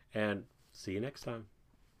 And see you next time.